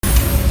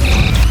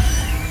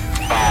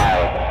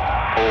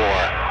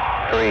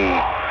3, 2, 1,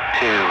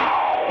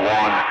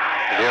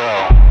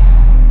 0.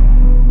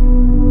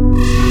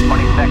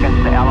 20 seconds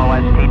to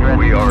LOS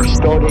T-Dress.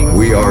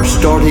 We are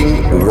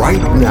starting right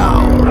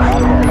now.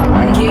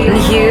 New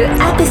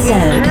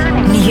episode,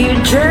 new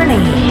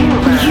journey,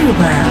 new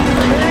world.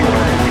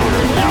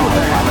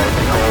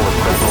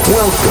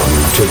 Welcome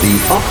to the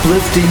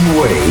uplifting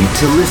way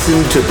to listen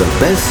to the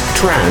best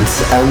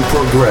trance and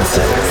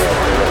progressive.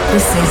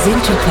 This is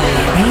Interplay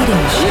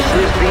Radio Show.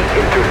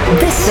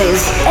 This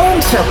is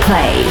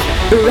Interplay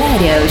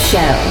Radio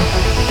Show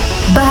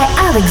by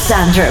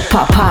Alexander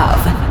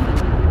Popov.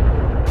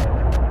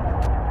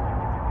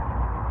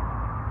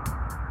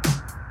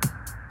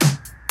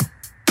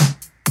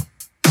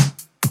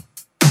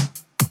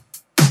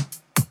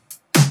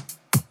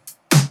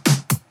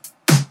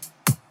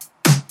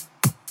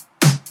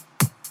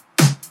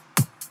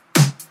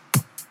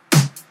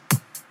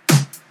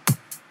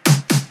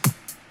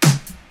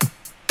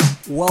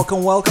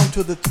 Welcome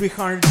to the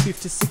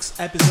 356th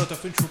episode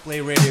of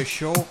Interplay Radio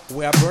Show.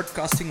 We are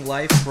broadcasting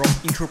live from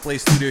Interplay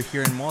Studio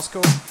here in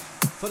Moscow.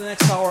 For the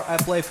next hour, I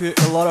play for you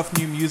a lot of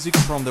new music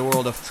from the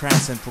world of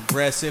trance and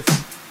progressive.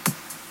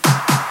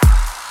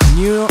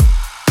 New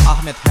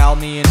Ahmed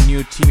Helmi and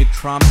new Timmy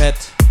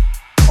Trumpet.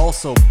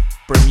 Also,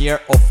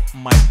 premiere of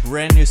my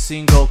brand new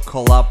single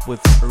collab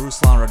with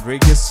Ruslan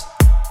Rodriguez.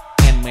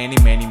 And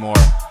many more.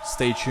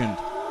 Stay tuned.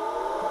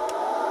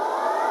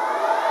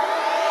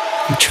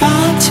 I'm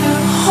trying to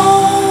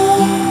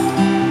hold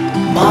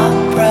my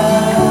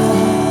breath.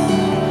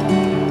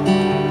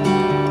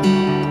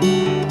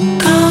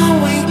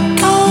 Can we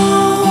go?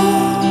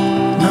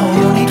 No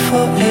need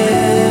for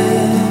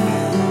it.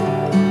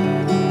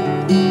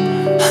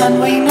 And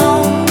we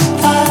know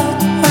that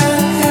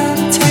we're in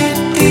too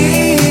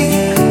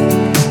deep.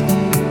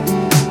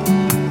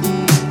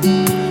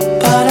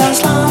 But as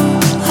long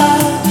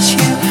as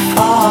you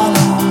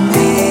follow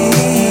me,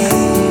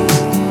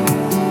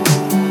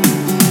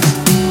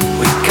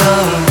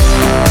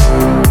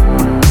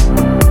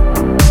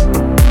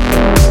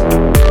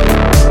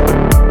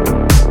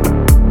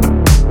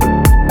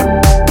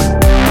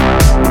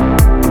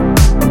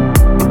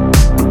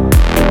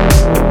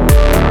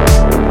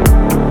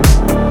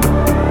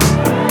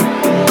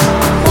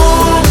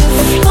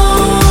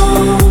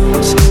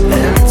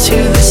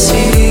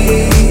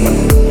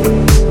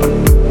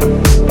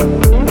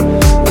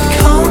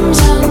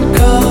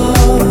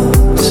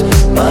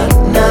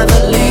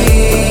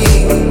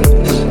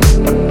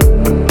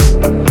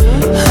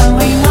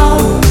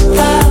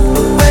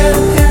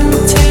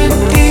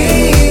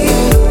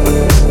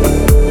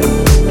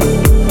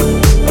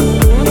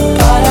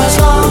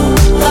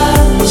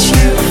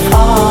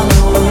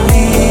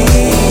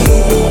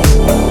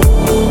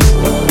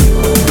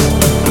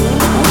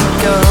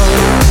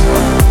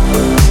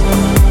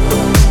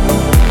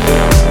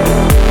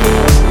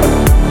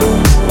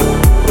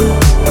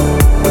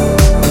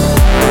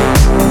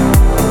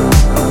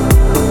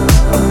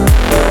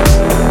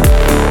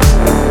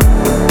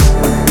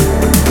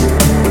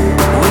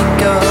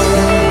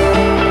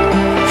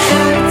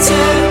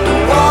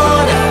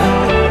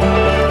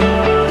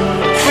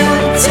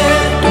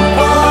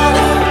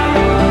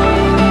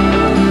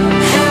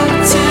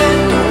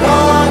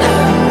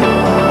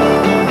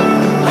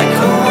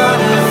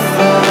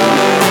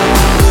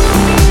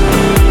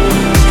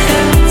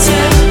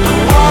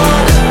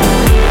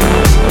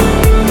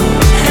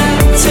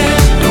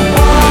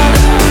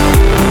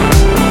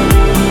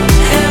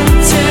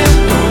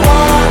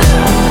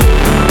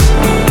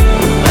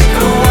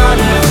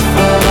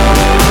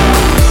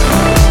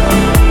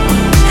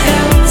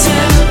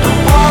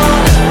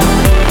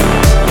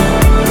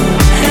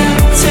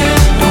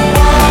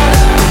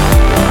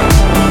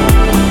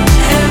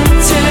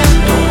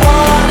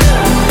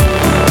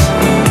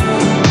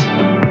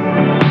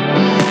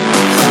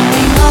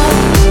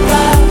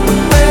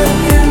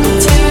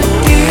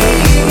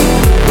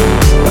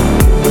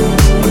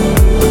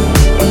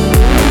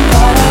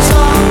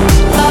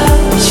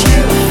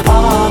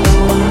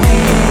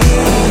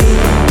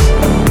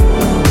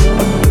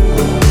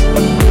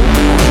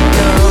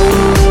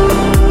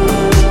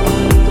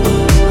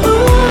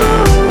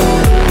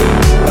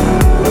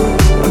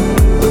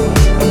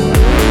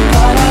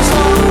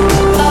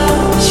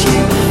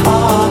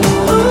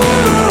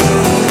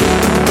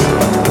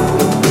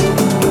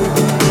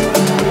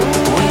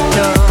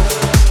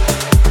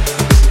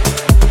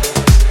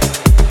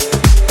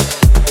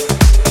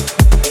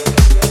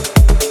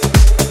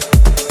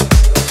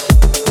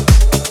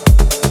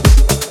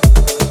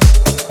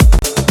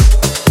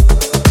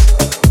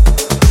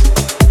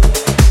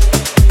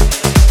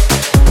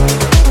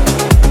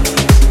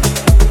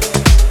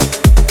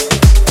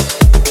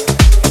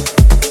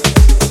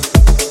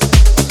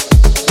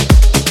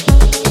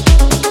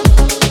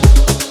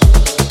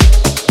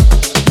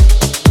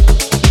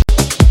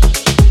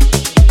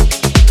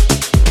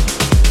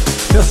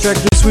 track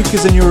this week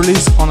is a new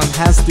release on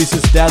Enhanced. This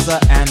is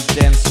Daza and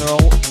Dan Searle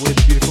with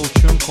beautiful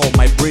tune called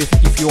My Breath.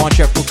 If you want to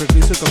check full track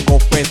list, you can go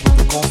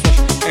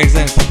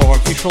facebook.com/AlexanderPopov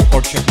official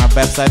or check my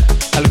website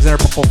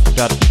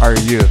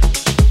alexanderpopov.ru.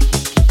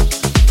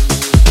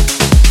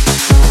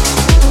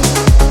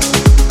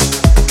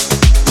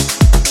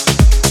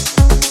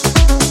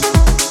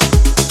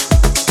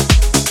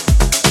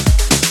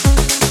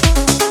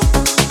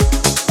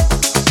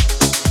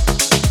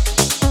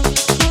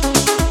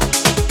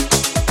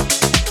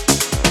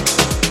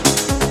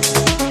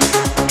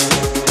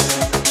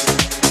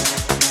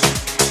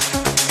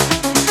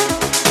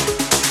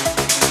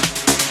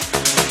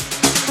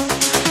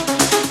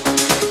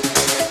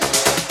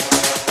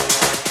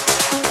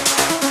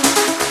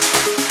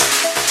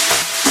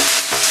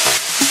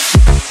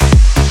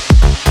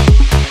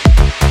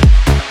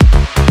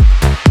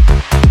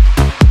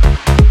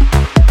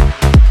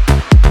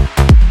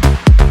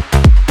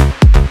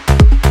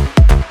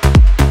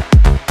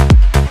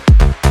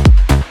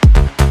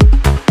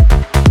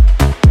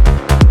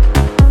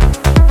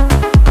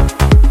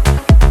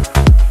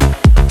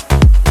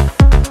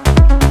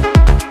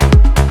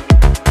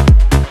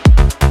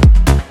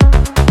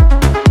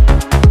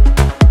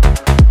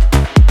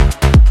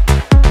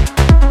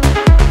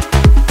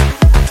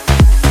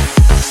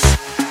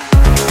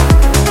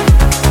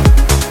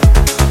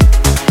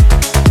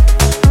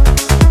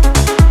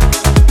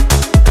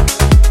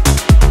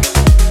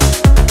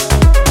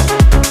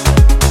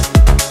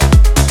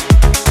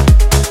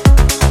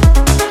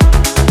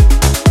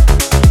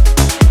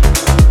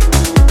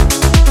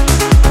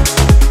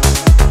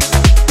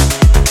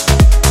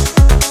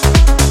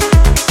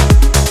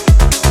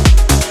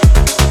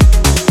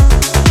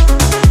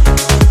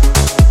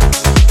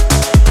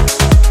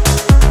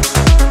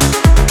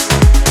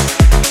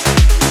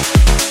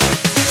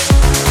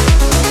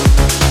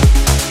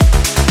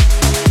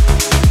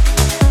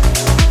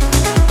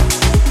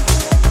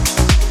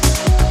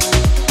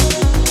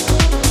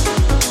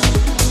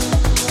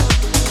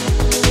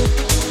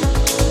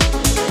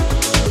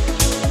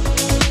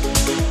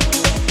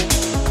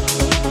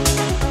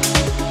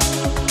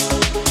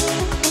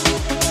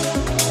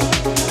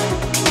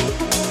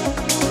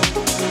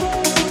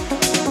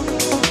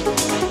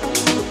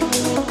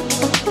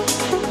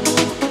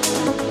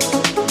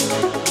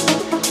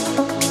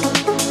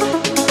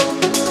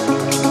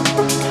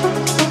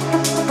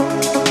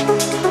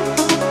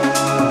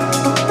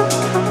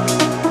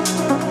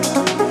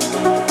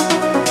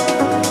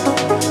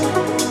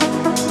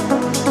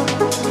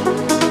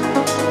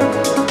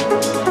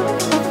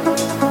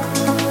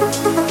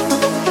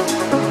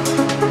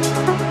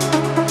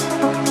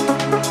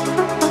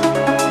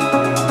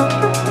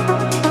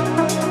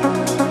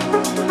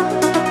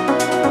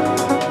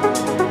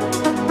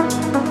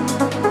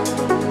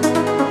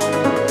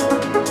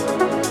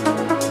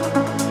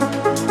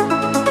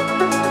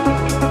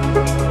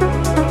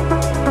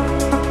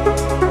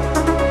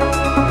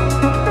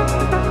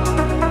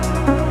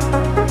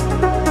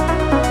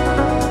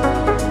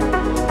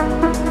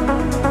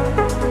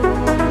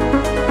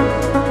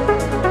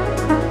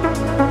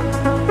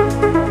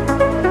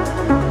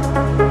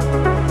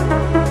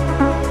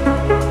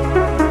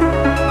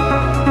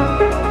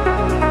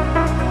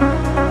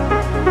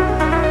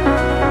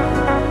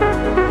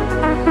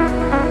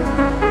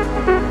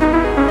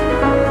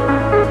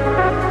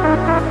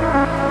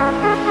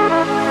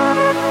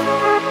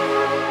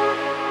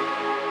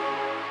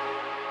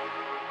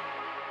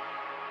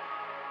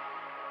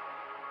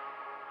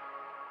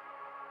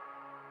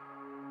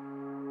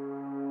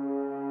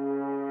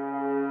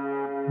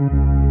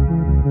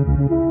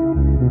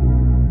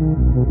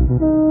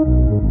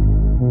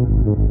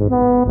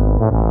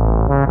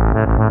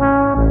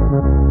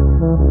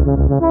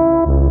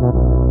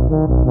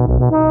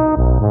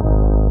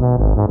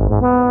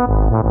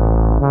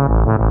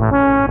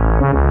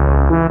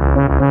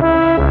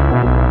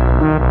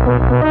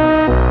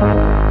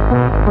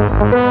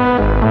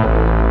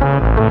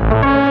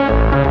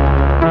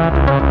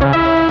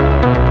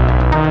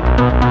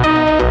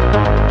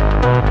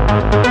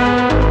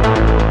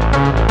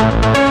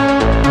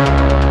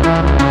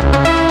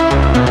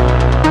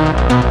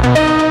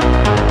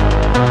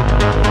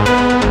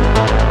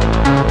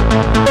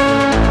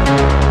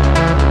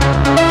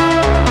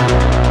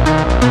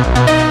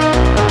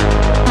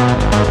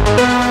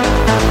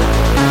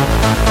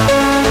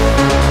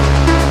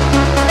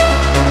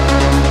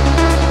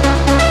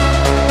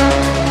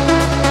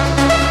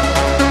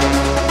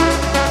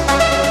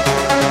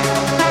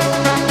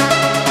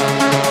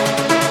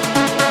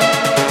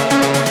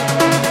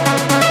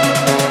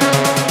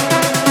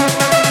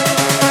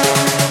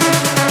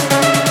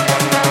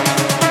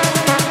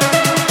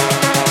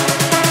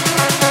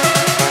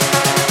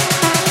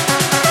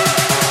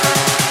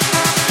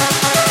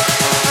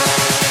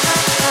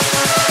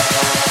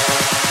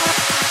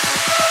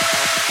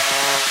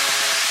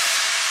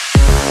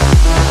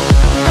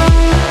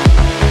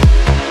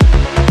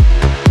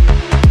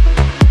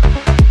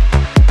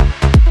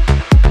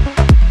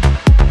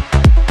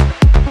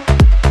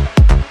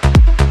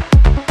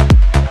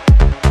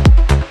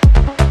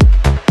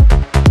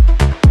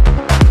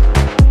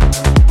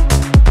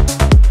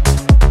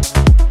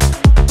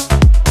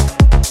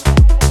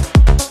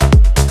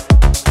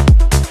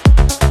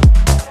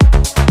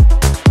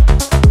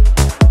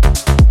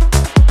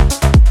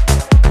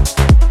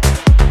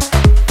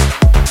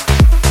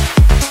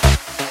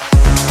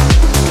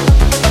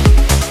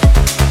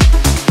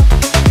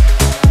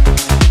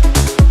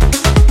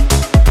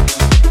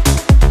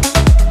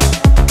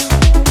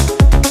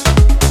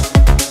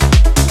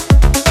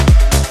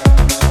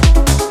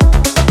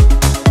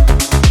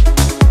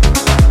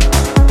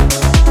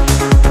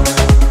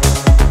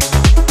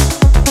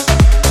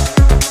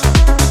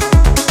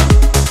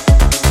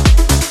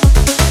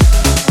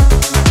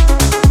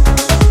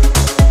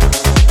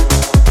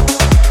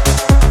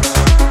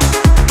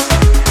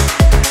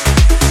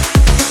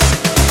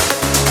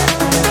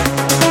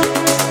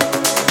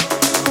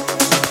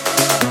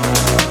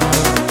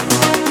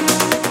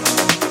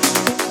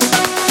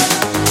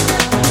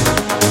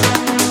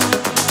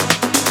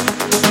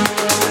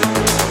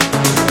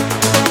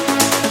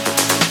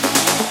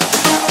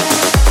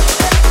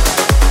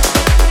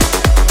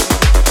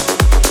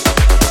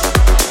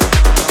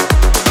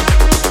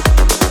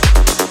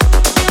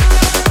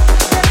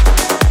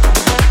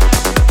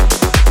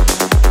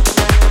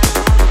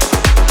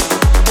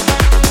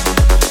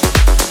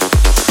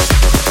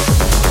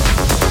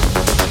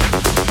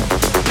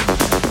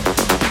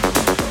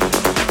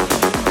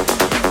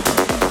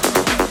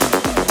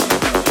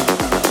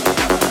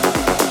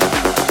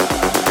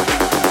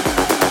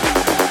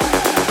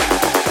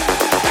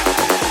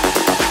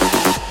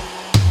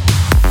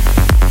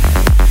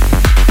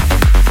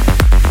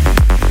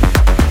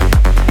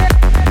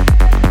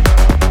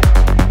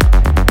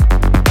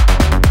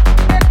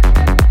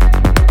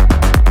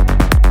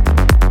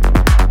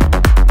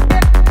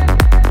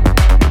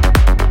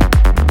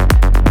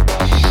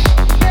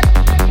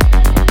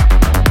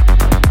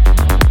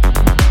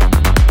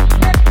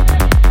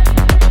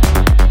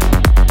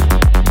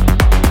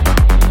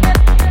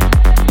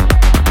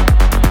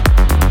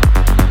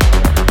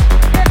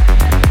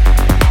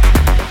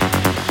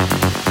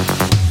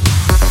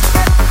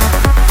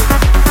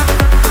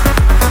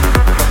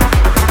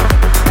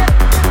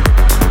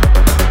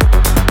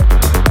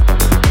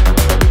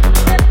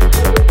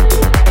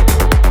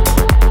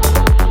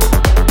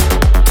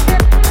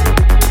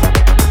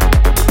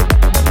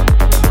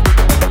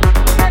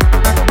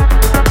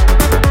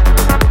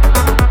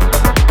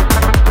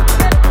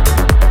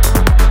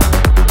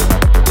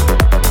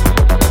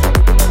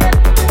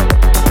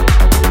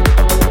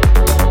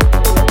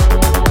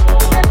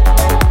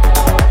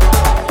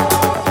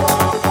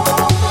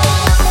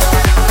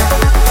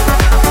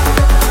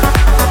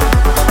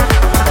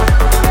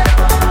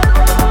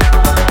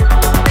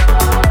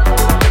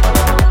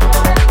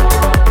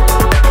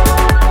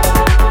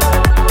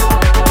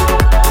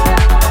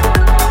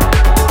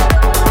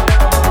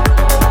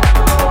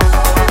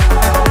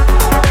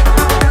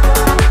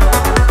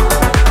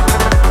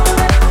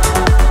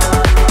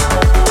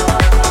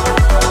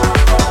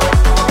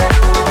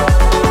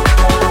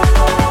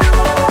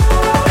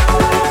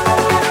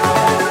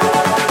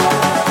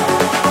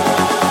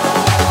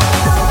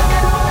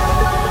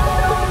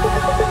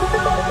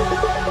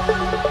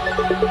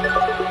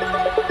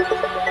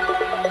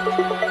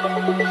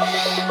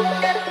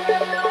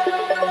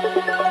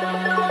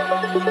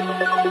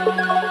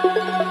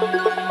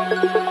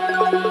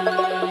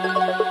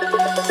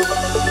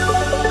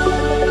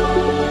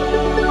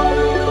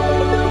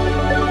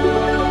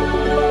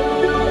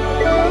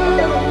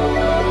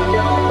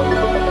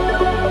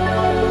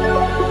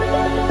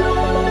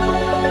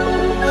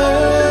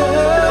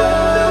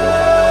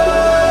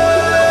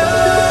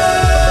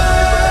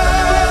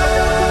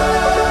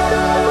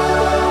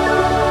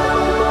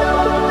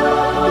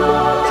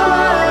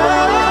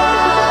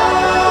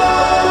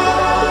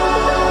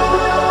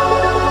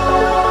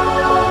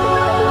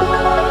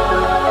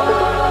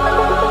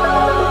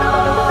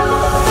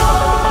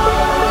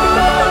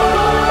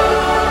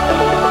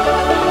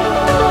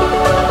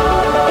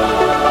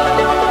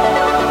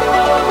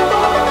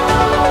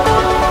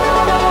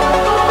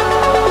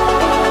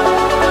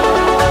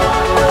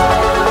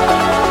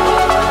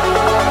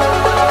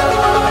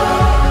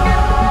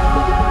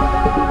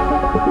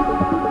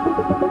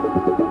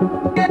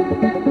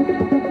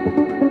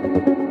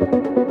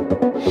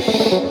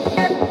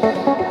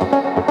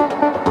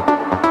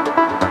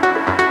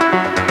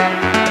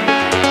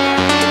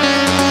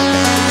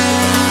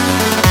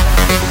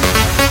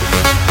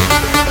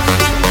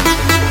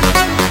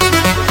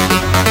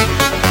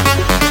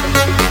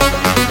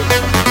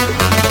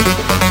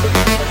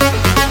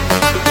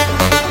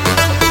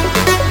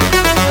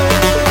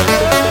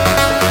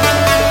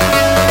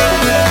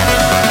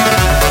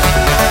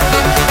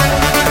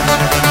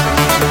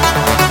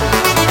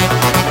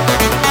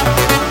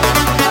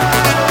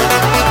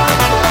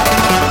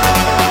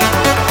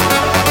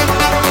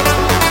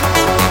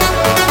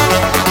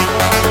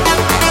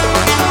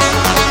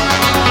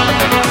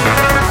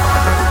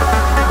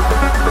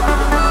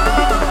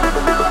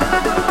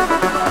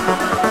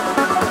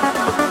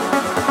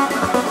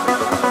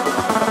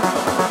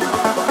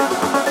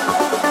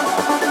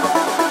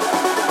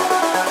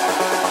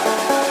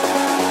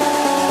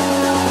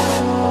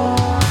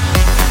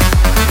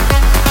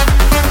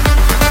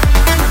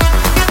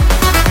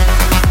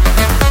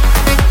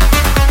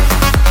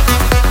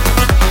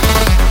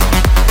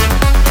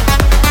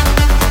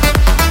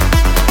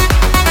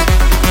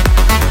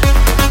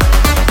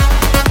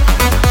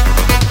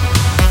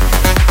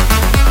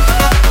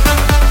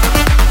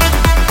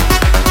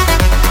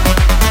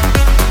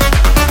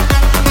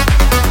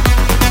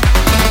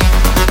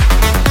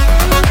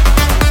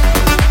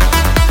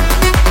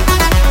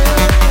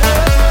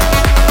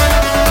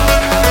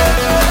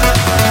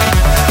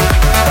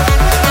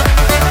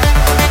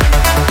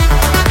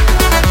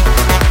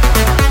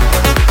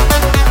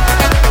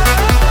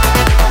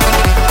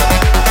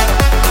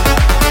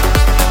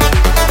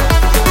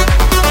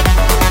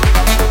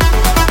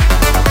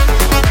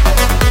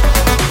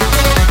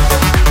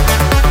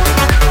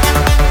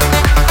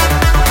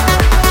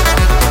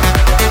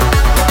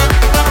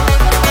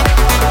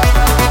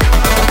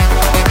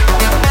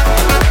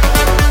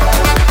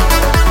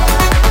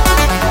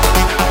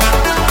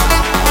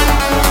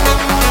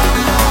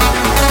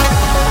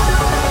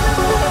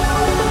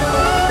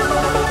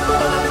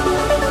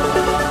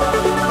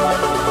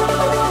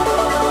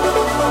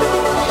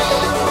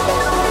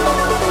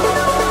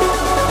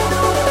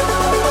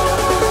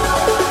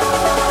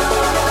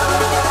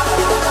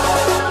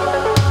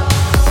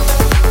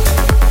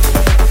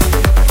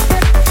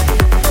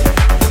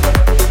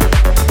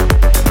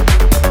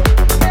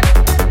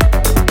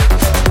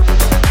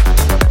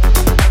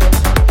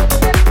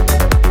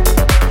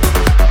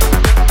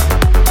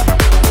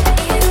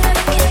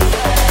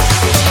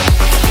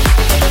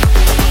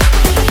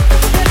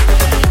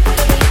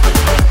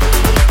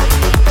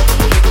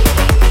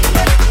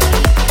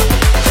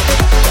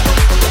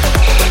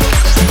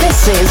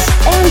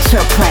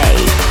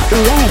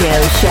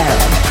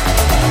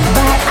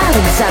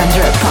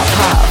 Alexander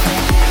Popov.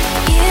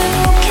 You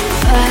can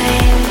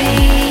find me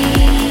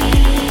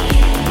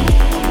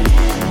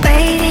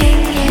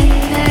waiting in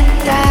the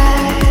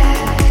dark,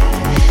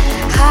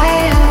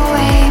 hide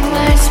away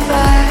my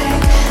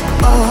spark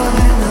for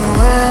the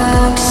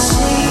world to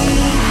see.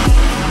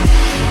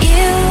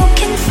 You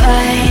can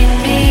find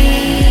me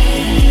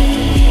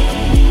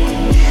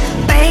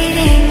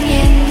waiting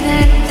in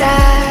the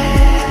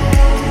dark,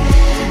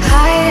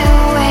 hide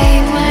away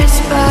my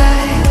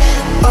spark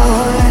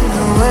for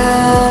the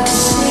world to see.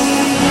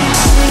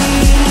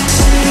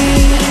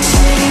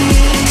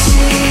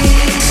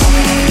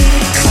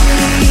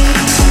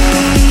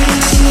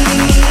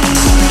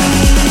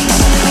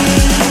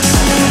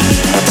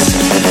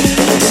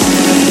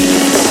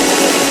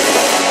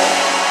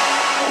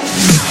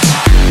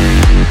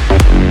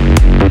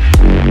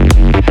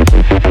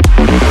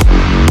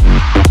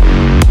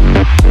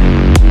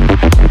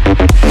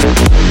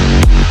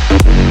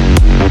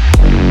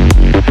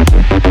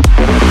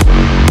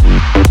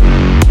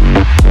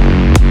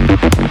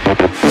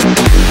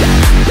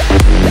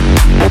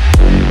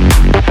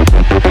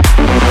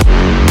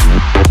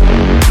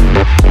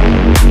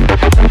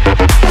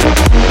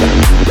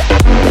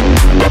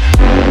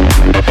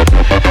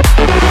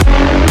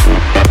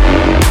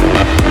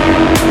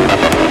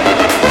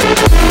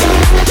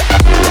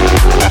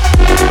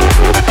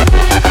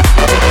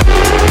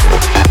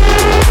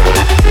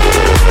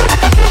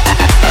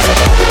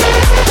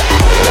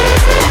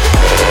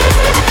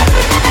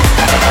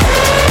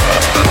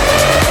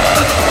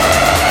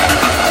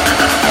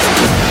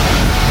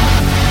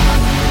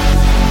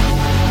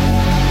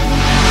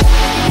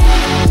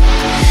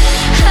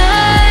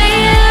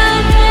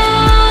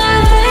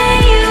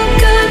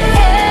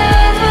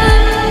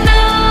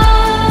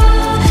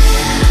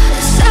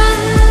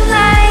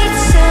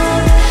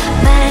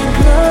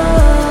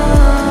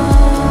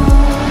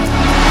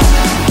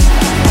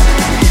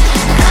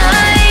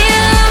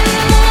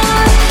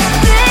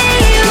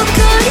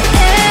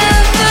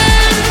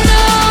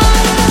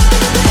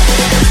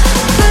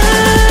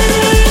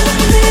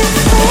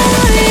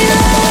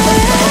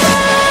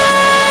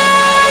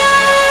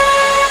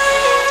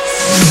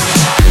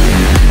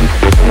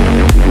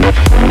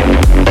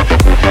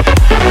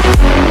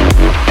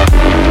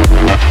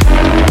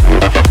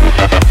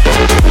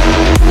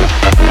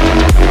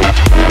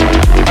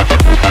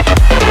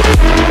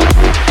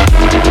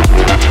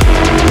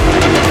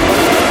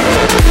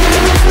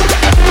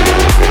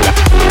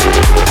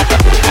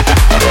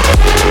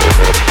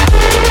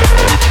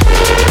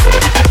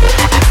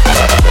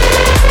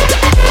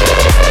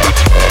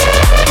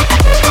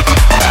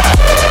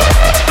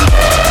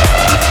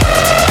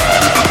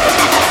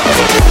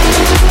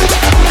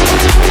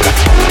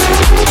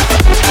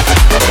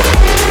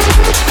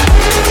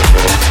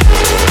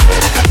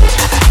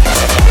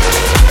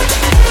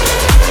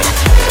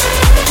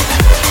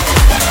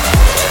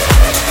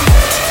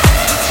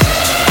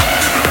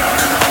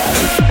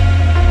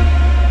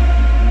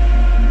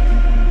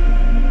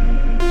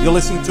 You're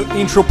listening to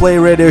Intro Play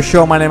Radio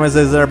Show. My name is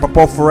Alexander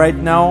Popov. Right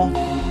now,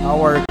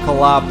 our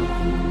collab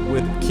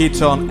with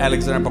Keaton,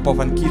 Alexander Popov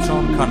and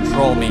Keaton,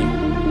 Control Me.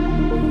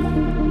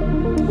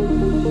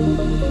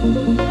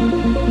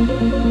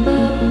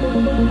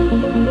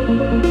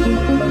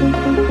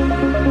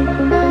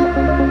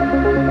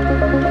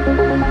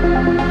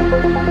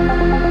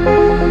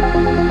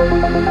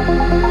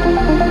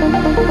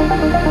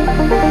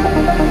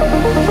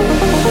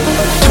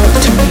 Talk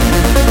to me.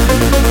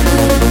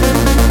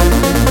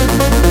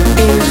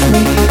 Be with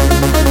me.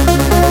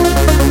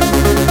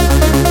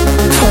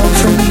 Fall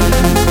for me.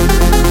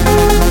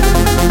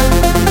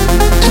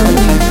 Don't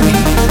leave me.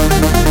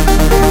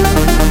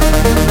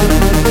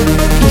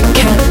 You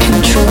can't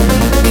control me.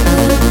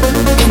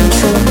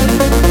 Control me.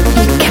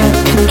 You can't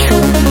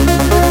control me.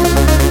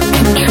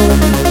 Control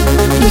me.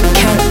 You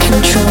can't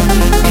control me.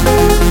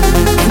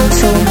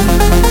 Control me.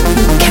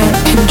 You can't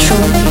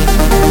control me.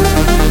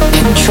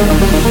 Control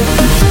me.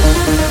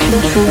 Control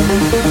me. Control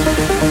me.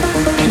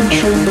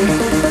 Control me.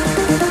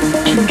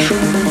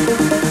 Control me.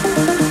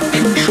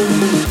 Control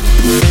me.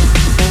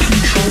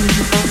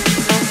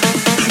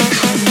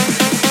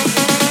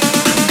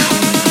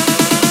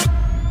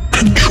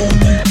 Control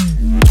me.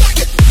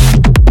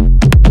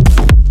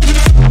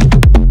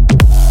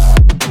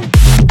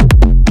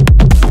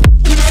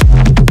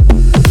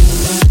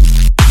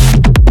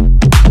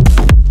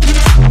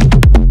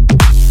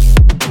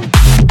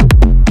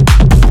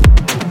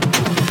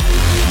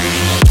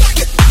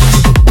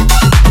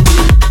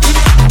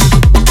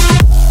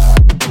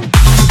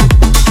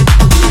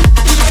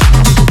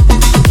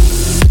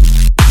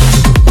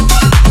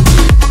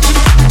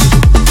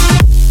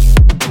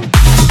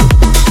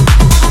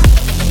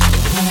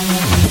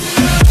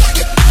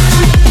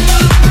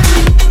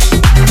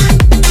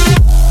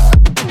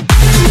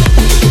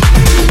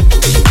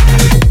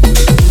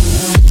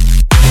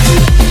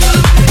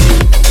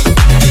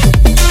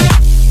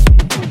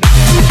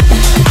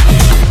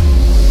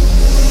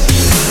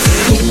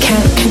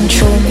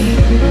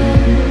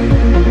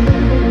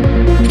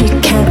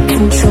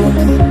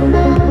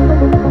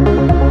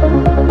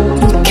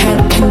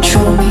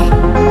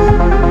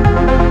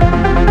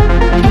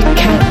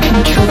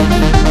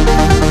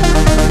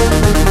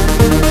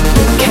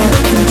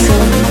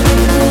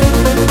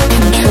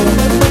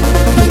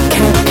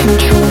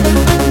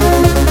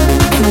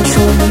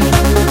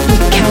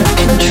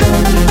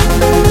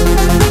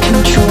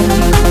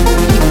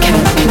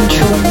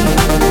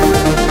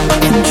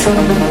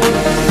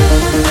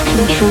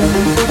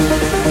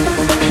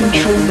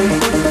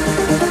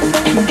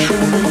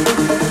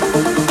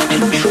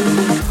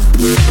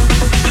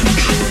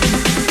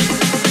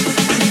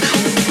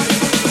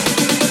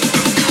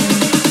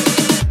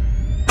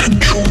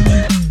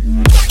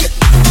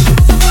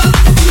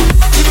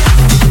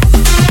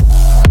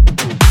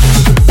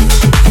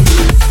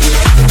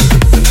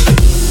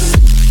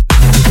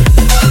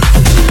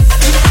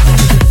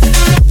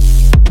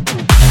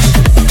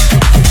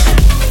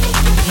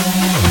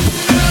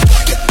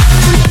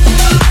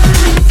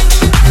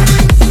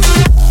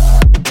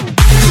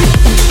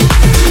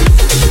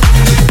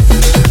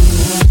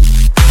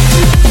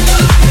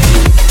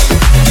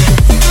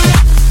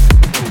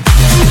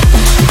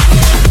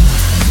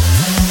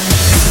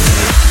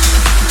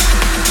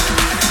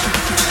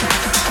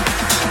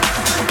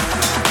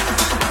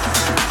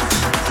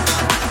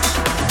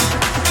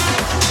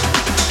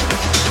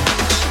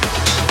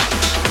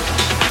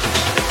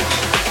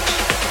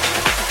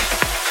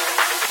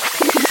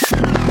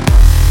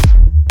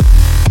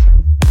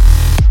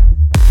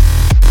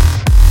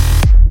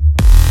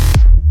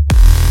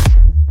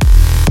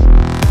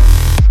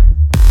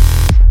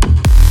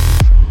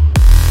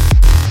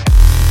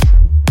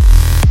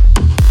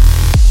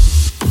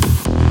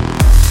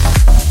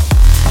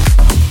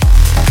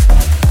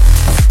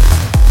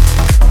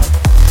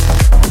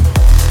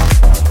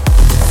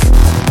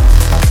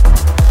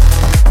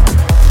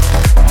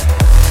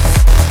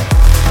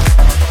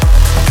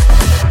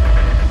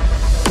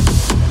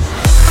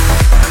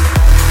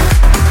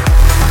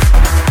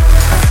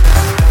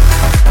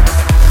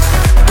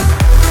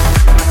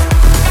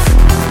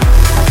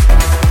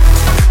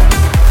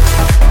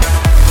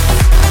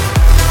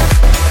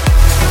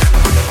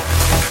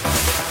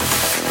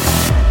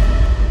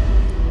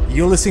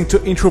 You're listening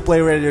to Interplay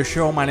Radio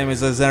Show. My name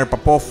is Alexander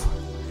Popov.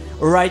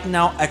 Right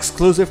now,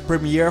 exclusive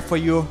premiere for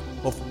you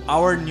of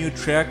our new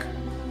track.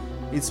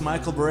 It's my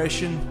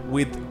collaboration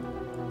with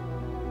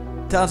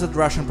talented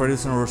Russian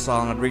producer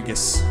Ruslan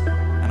Rodriguez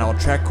and our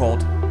track called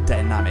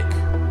Dynamic.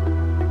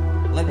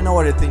 Let me know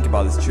what you think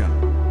about this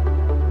tune.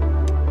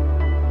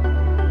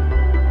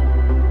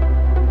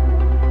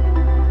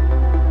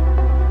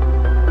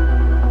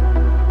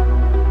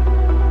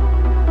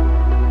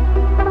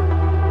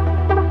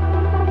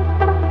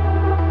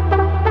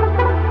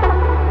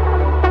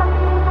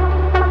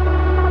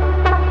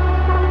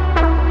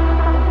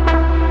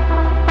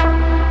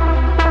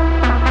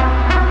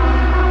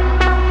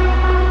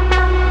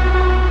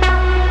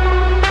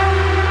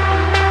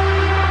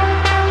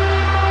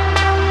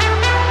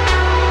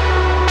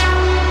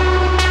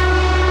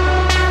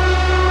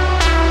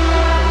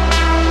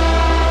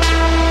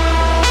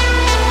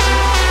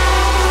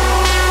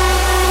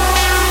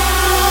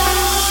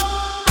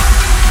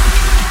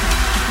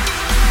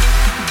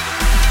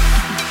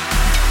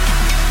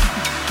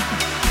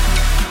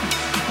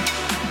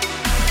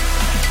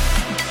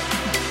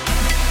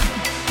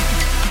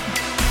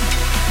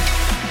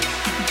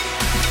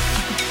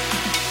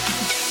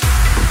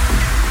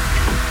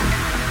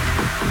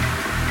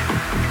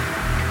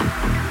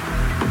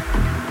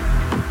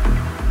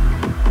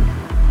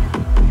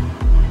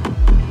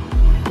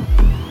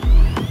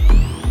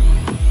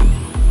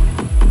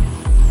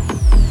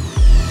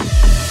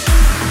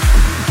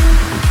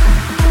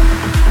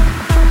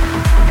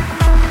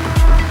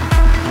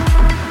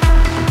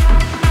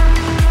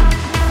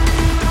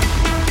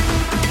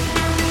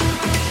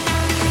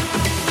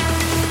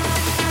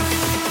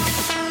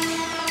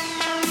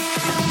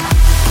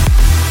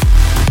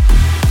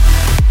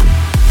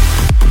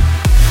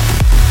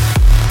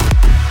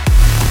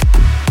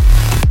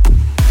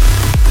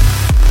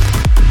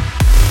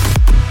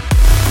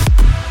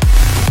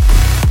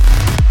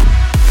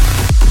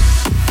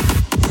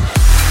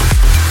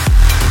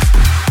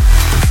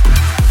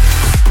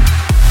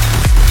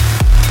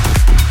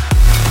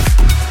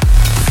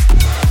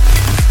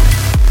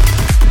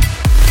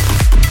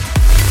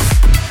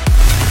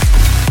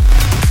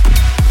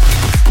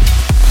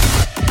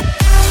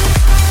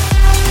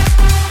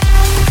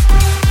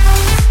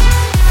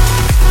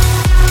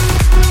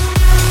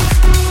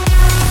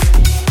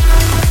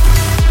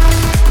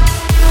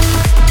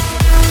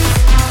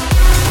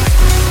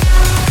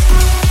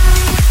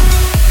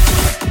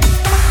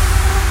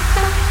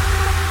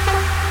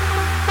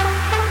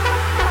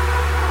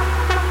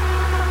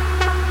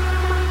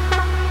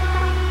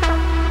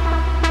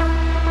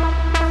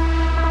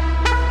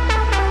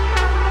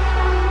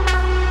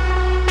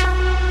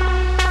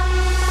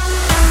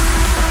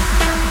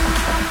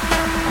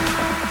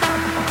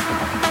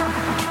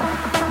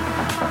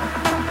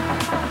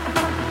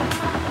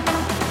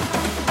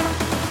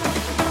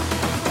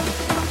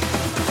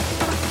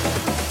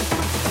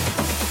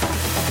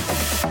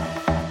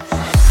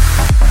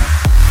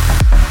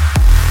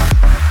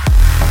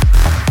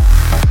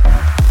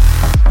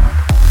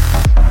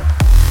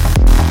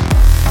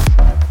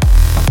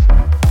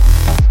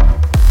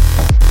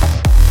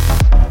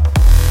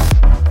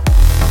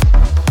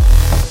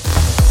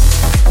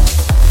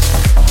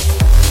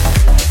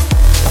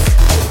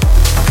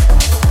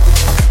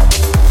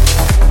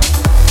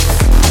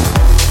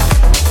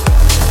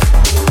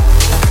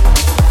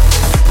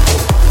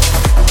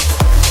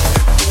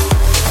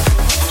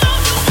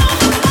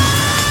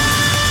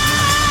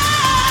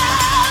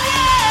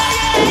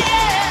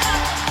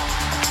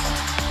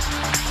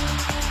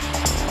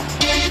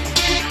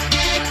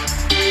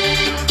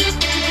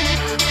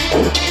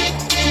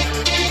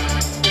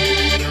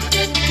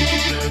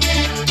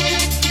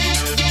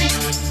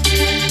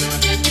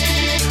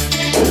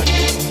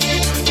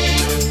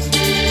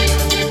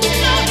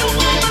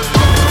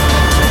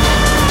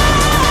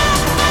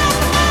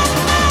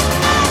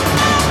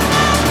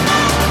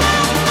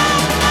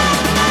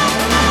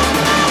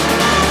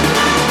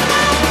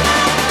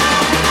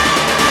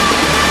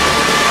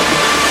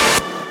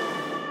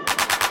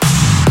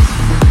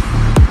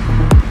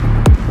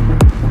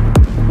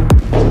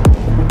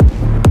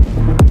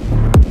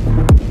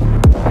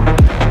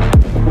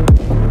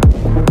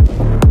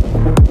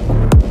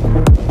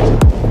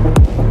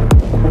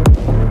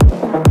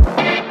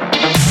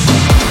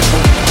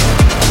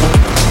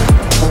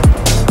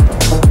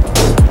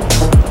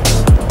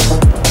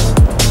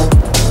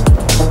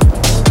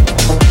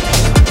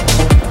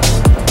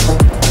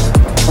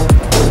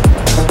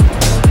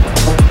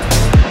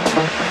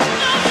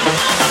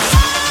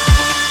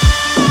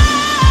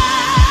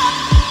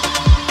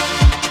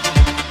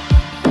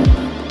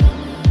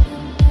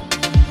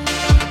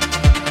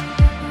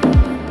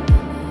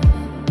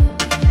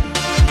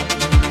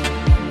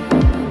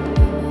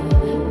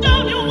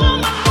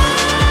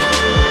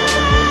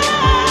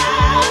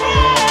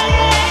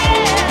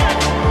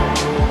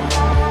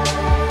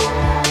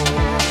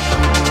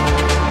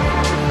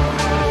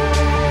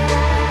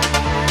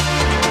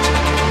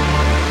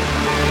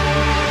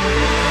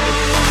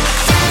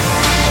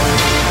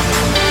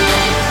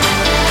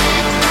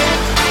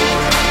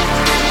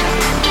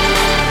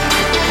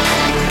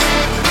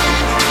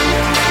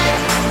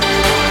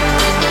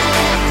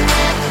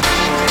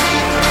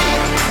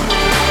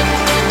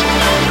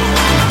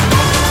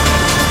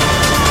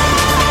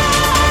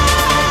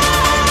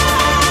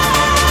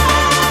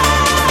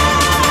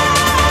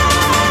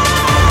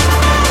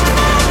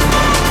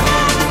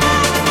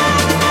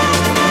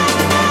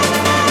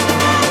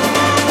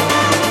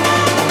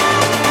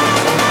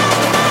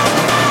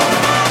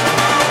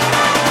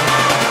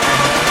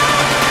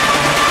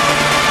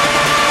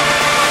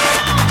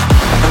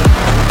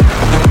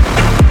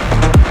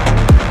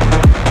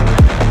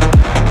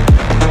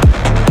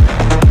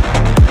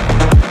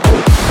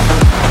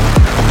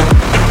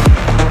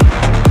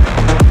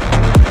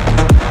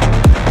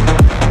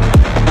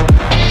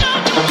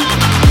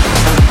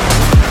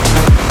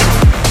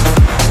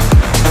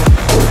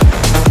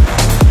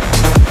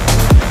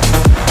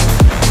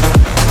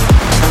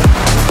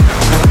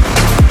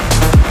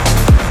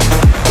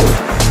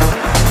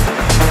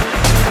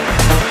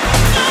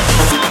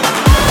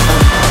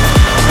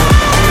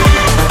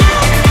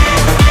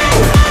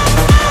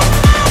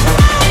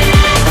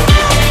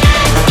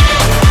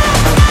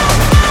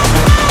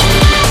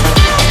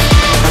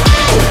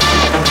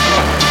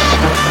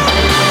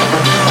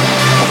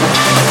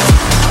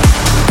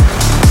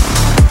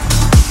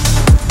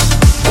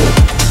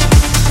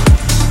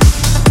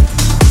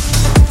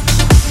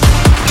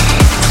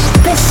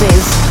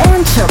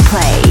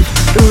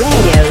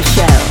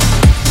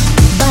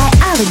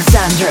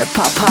 Alexander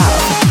Popov.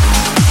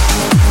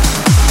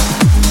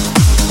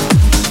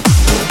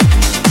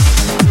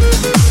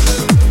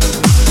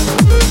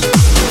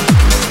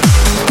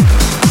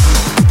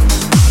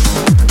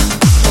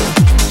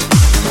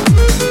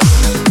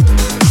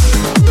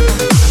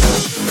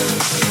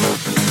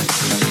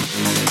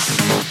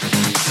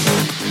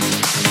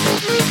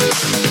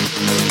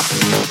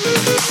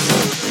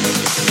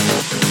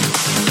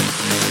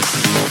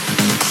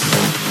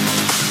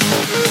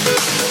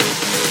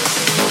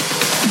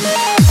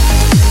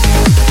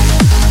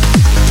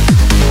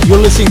 You're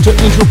listening to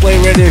Interplay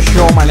Radio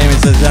Show. My name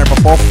is Alexander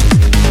Popov.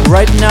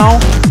 Right now,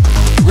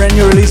 brand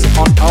new release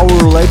on our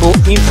label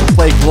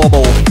Interplay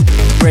Global.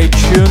 Great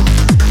tune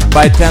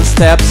by 10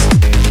 Steps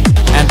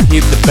and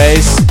Hit the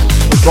Bass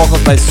with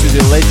vocals by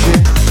Studio Lecce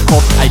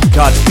called I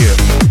Got You.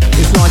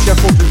 If you want to check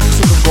out the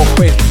super go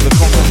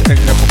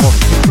facebook.com/Alexander Popov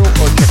Intro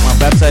or check my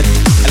website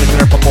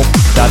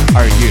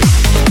alexanderpopov.ru.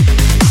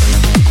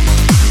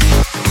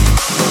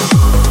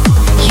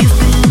 You've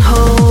been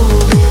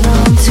holding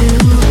on too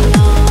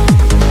long,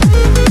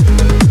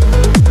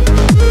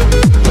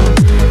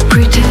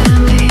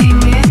 pretending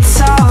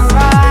it's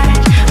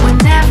alright when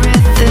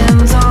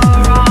everything's all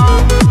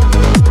wrong.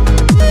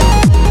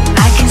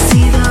 I can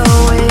see the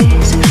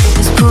ways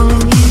it's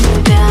pulling you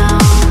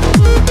down,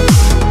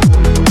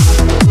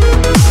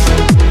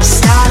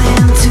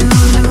 starting to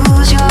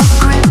lose your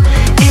grip.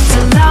 It's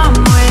a long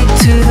way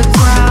to the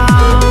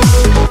ground.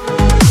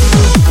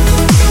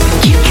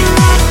 You can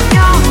let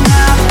go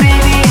now,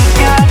 baby. I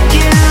got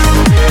you.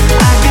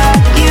 I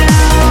got you.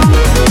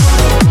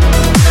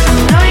 I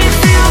know you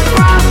feel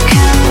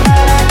broken,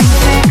 but I can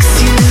fix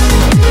you.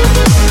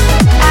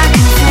 I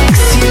can fix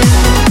you.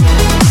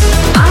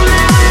 I'll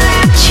never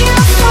let you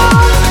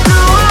fall. No,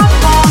 I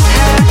won't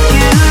hurt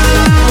you.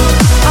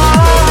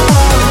 Oh,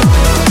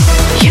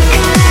 you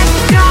can let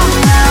go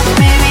now,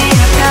 baby.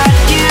 I got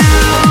you.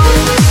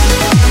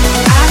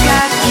 I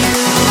got you.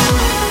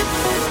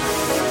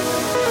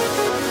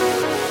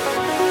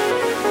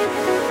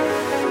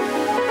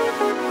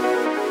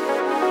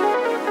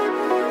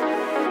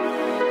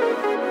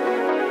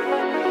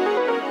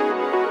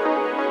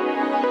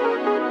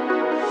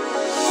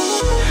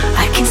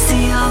 I can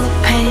see all the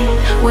pain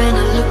when I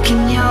look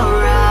in your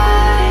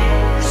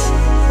eyes.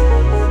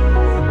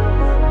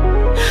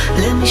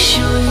 Let me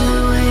show you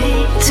the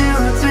way to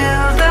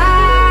rebuild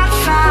that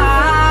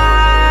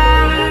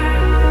fire.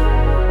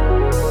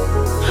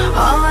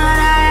 All that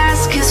I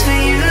ask is for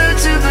you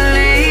to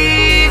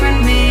believe in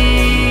me,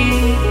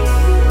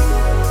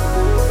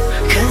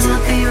 'cause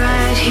I'll be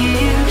right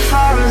here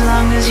for as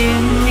long as you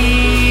need.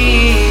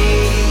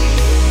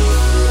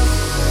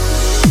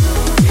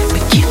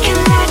 But you can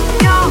let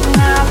go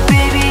now,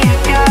 baby. I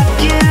got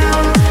you.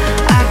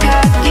 I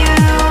got you.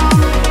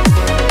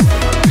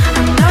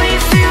 I know you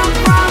feel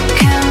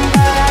broken,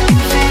 but I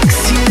can fix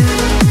you.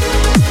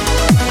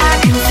 I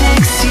can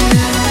fix you.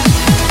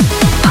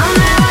 I'll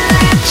never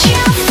let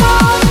you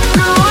fall.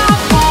 No, I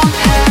won't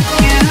hurt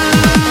you.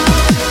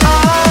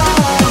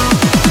 Oh,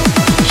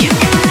 you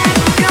can let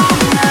go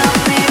now,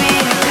 baby.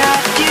 I got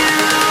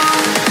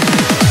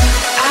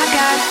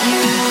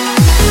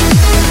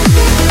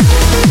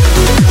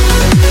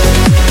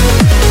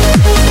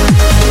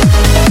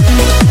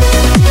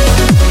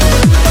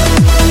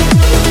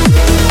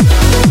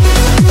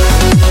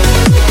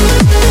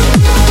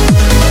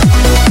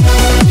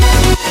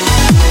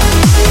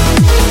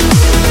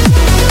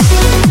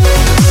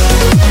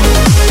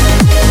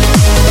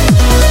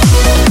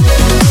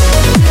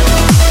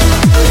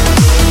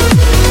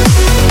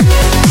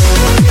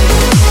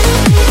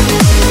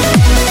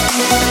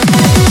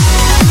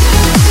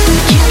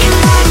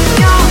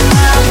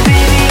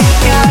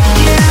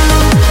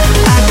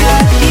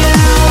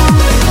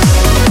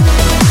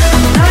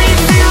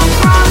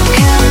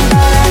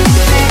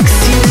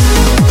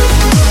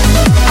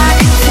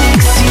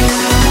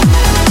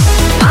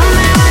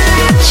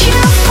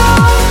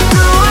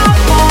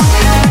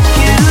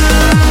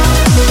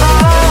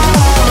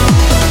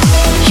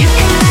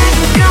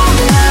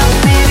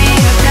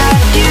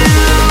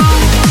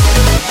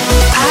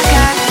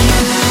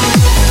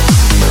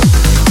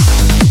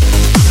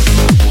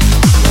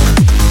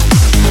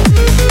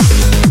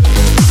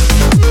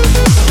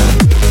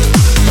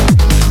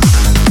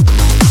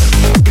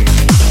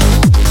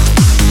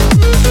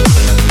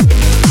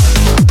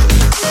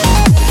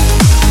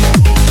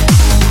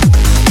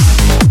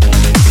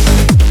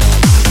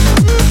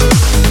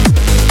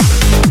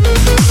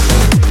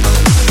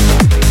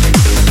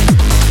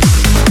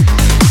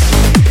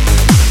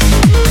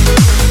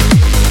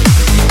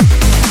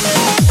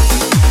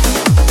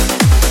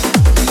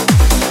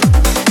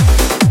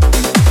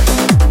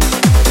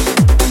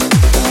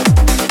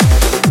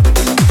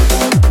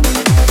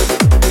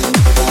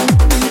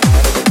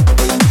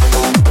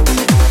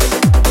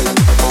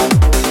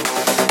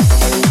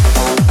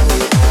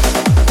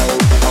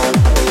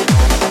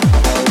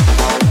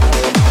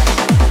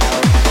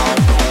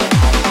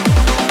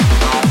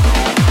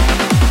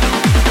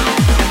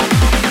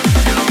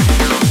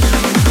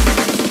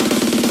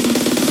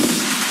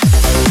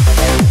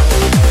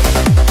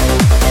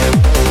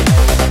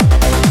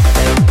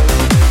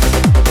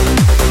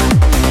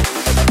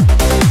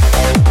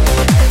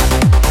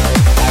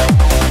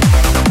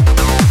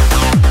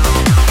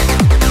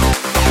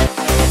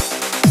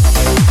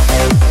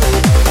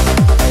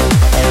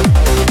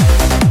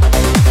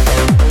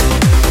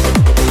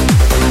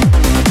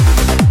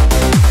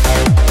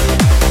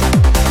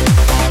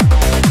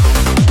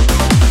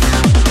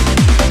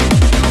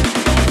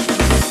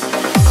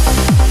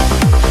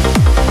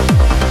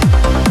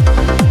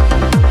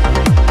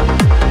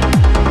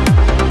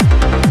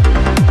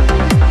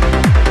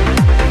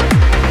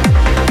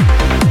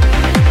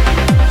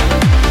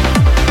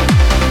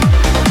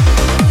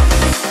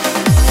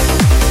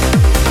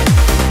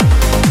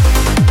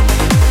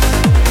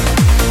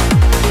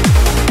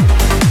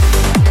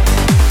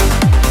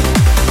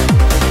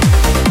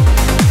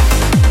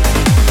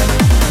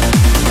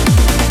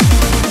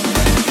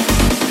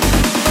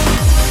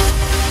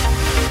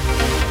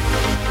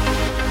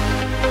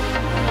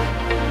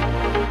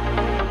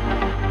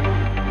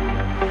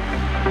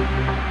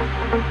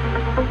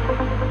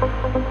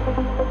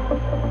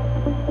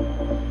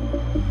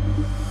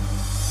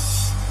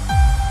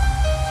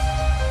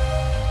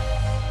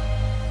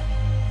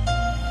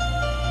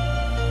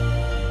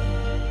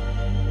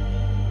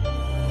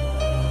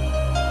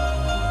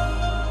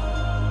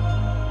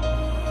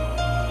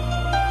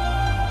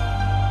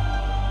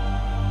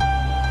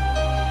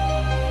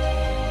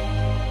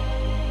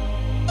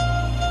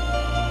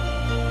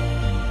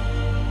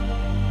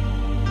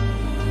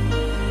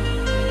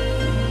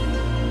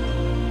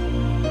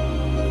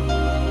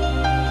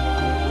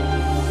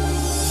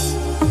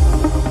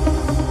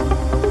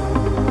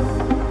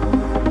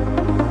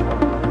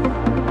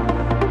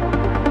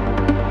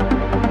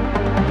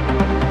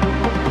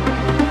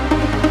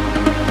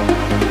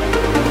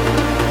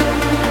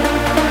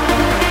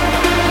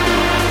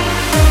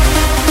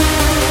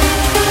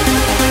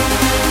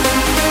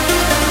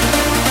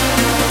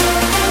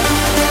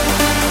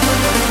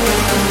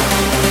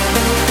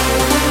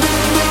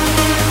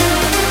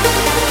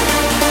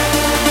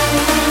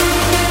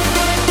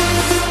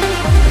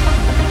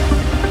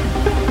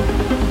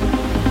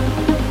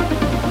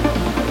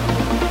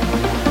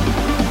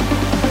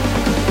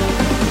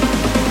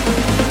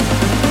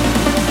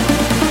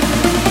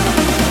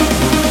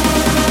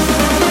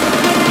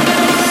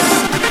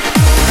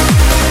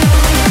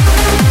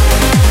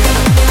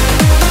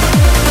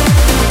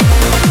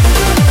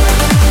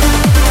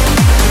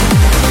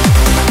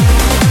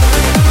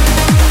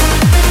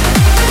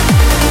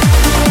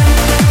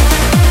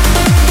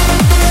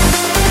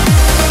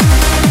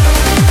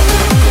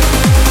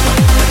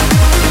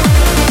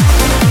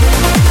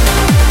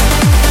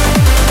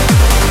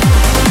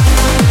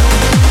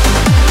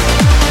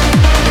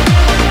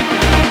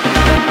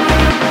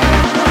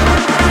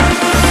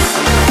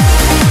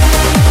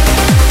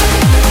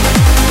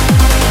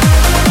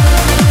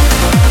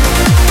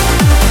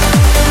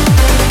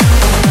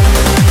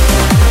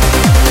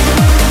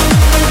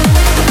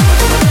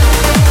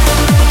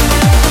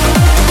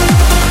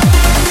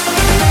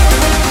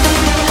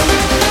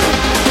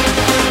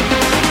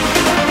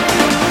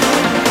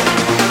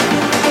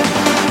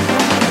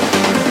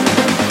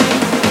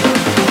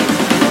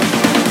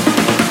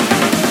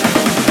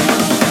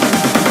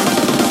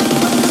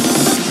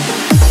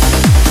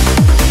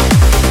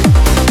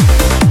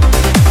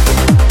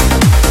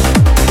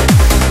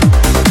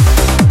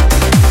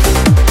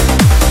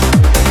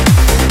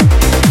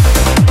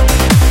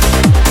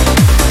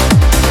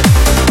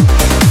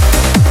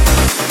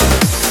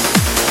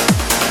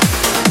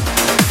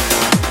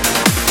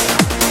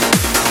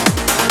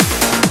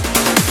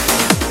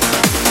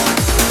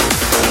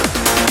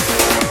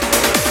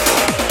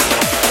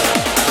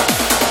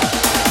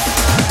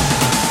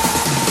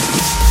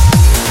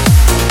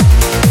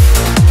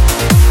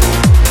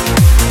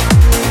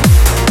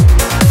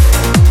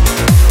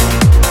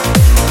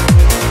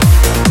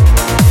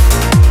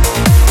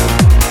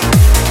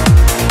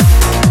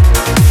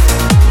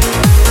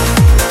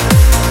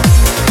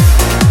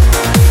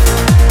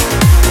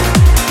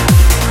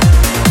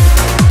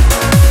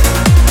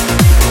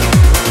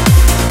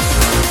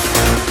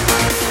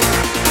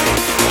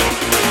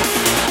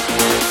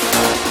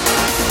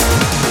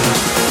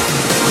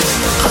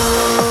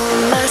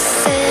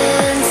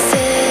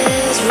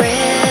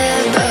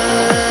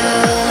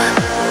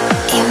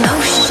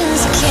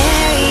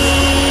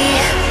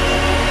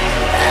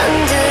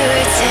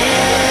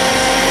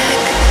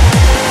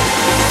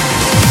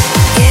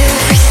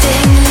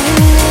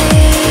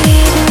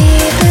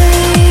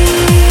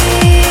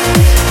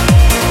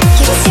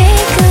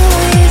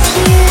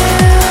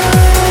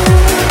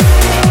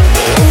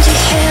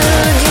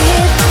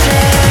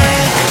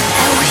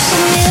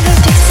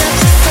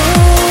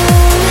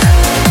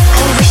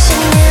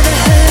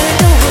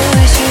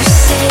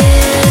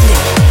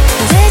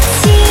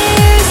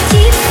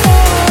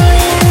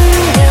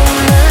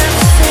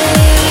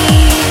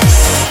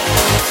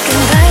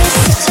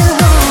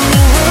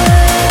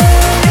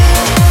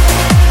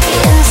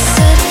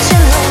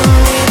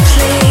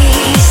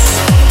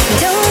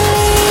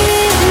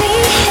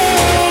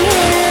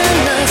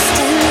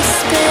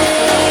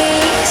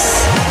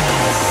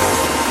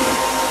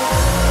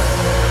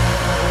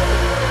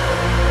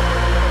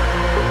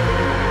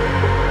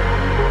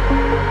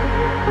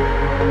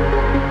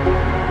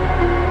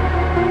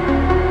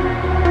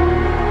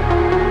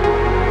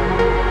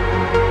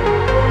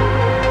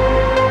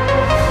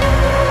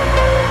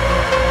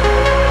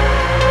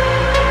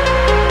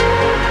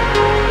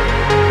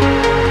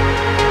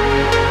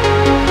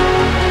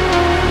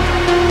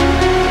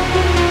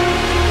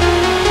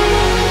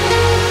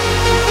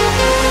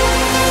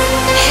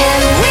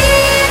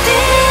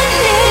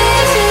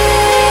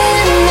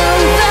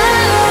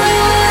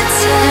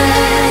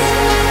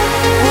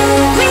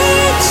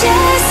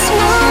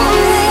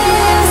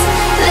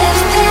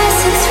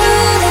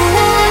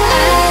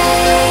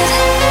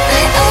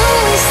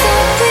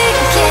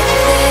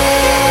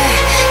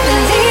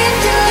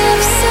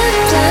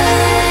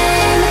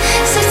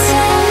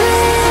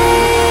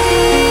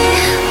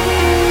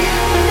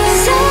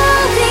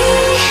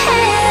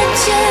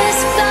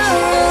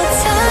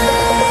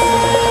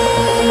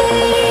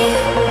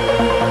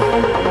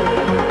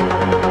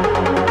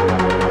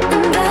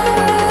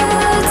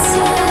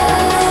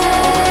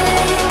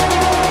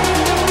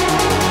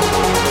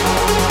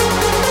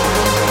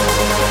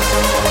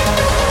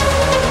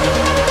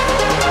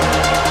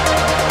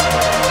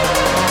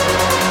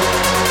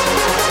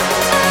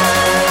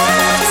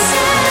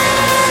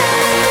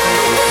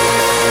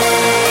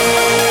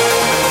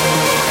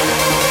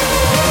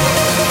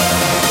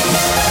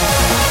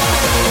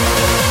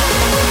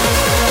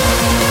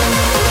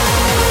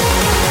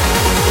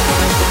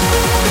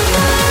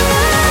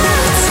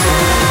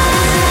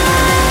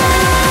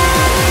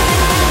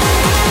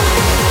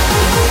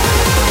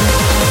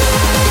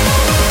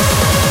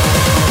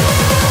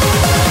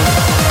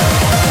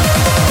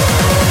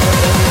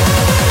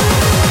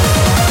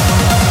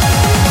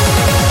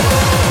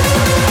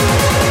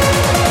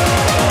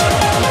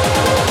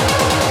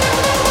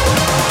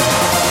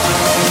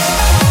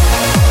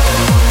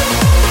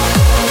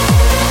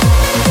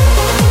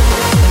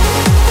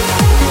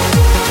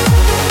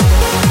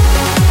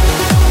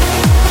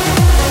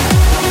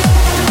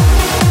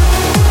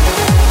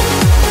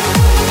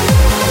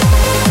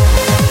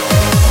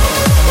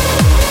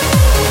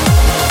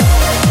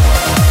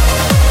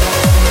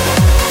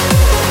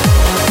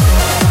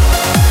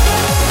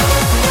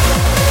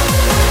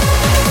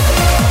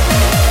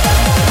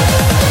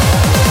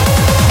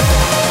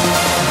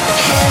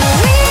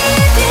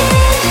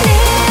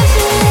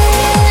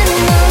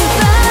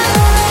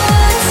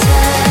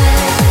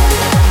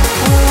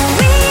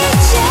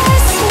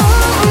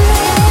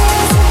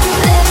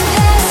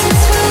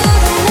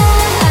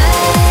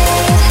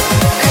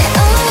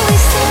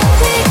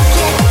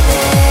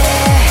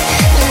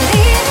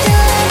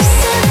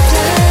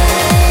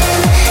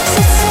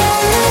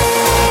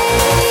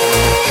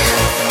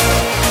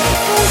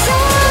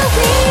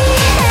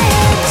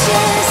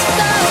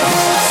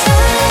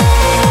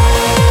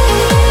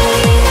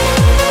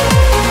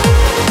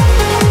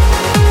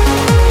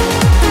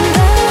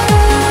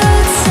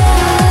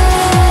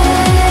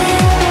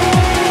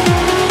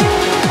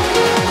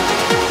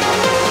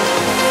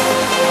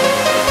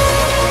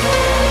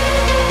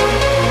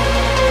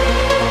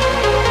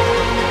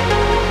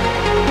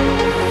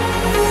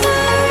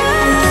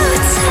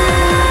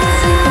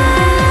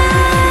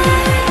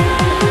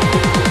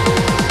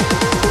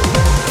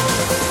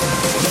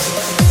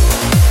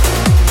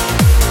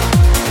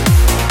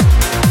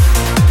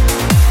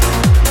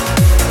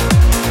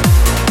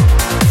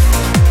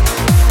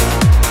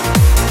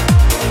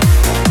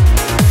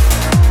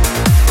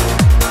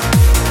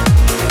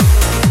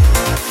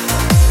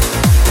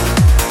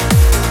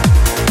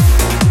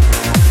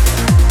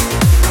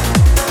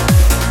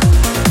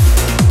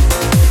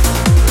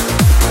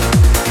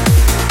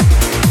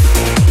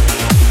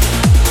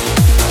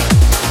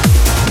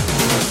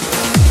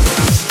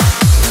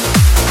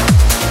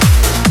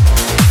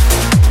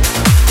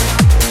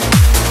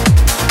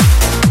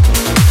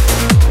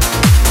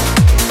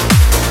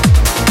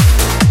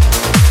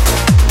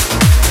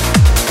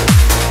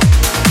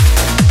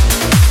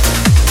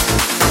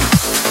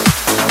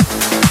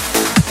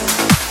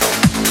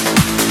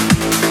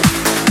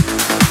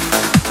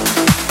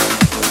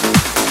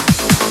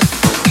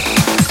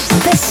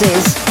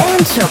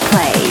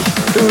Interplay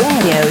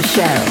Radio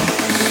Show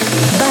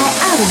by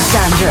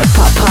Alexander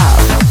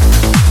Popov.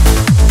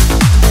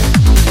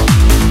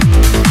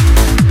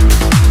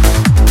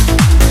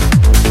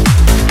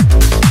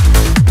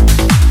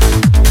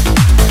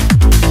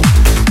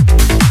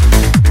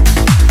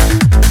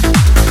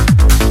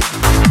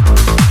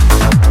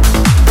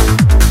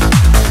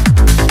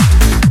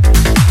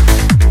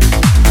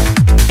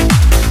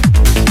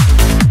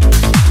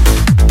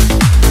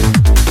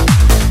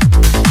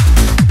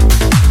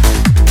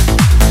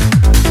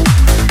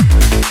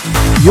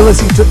 You're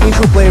listening to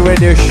Interplay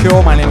Radio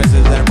Show. My name is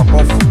Alexander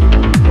Popov.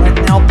 Right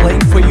now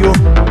playing for you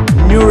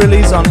new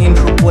release on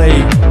Interplay.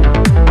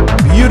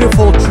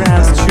 Beautiful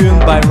trance tune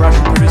by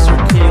Russian producer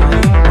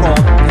Kaylee called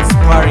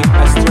Inspiring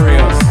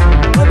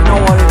Asterios. Let me know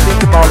what you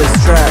think about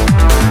this track.